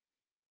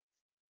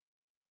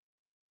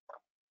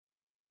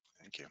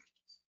 Thank you.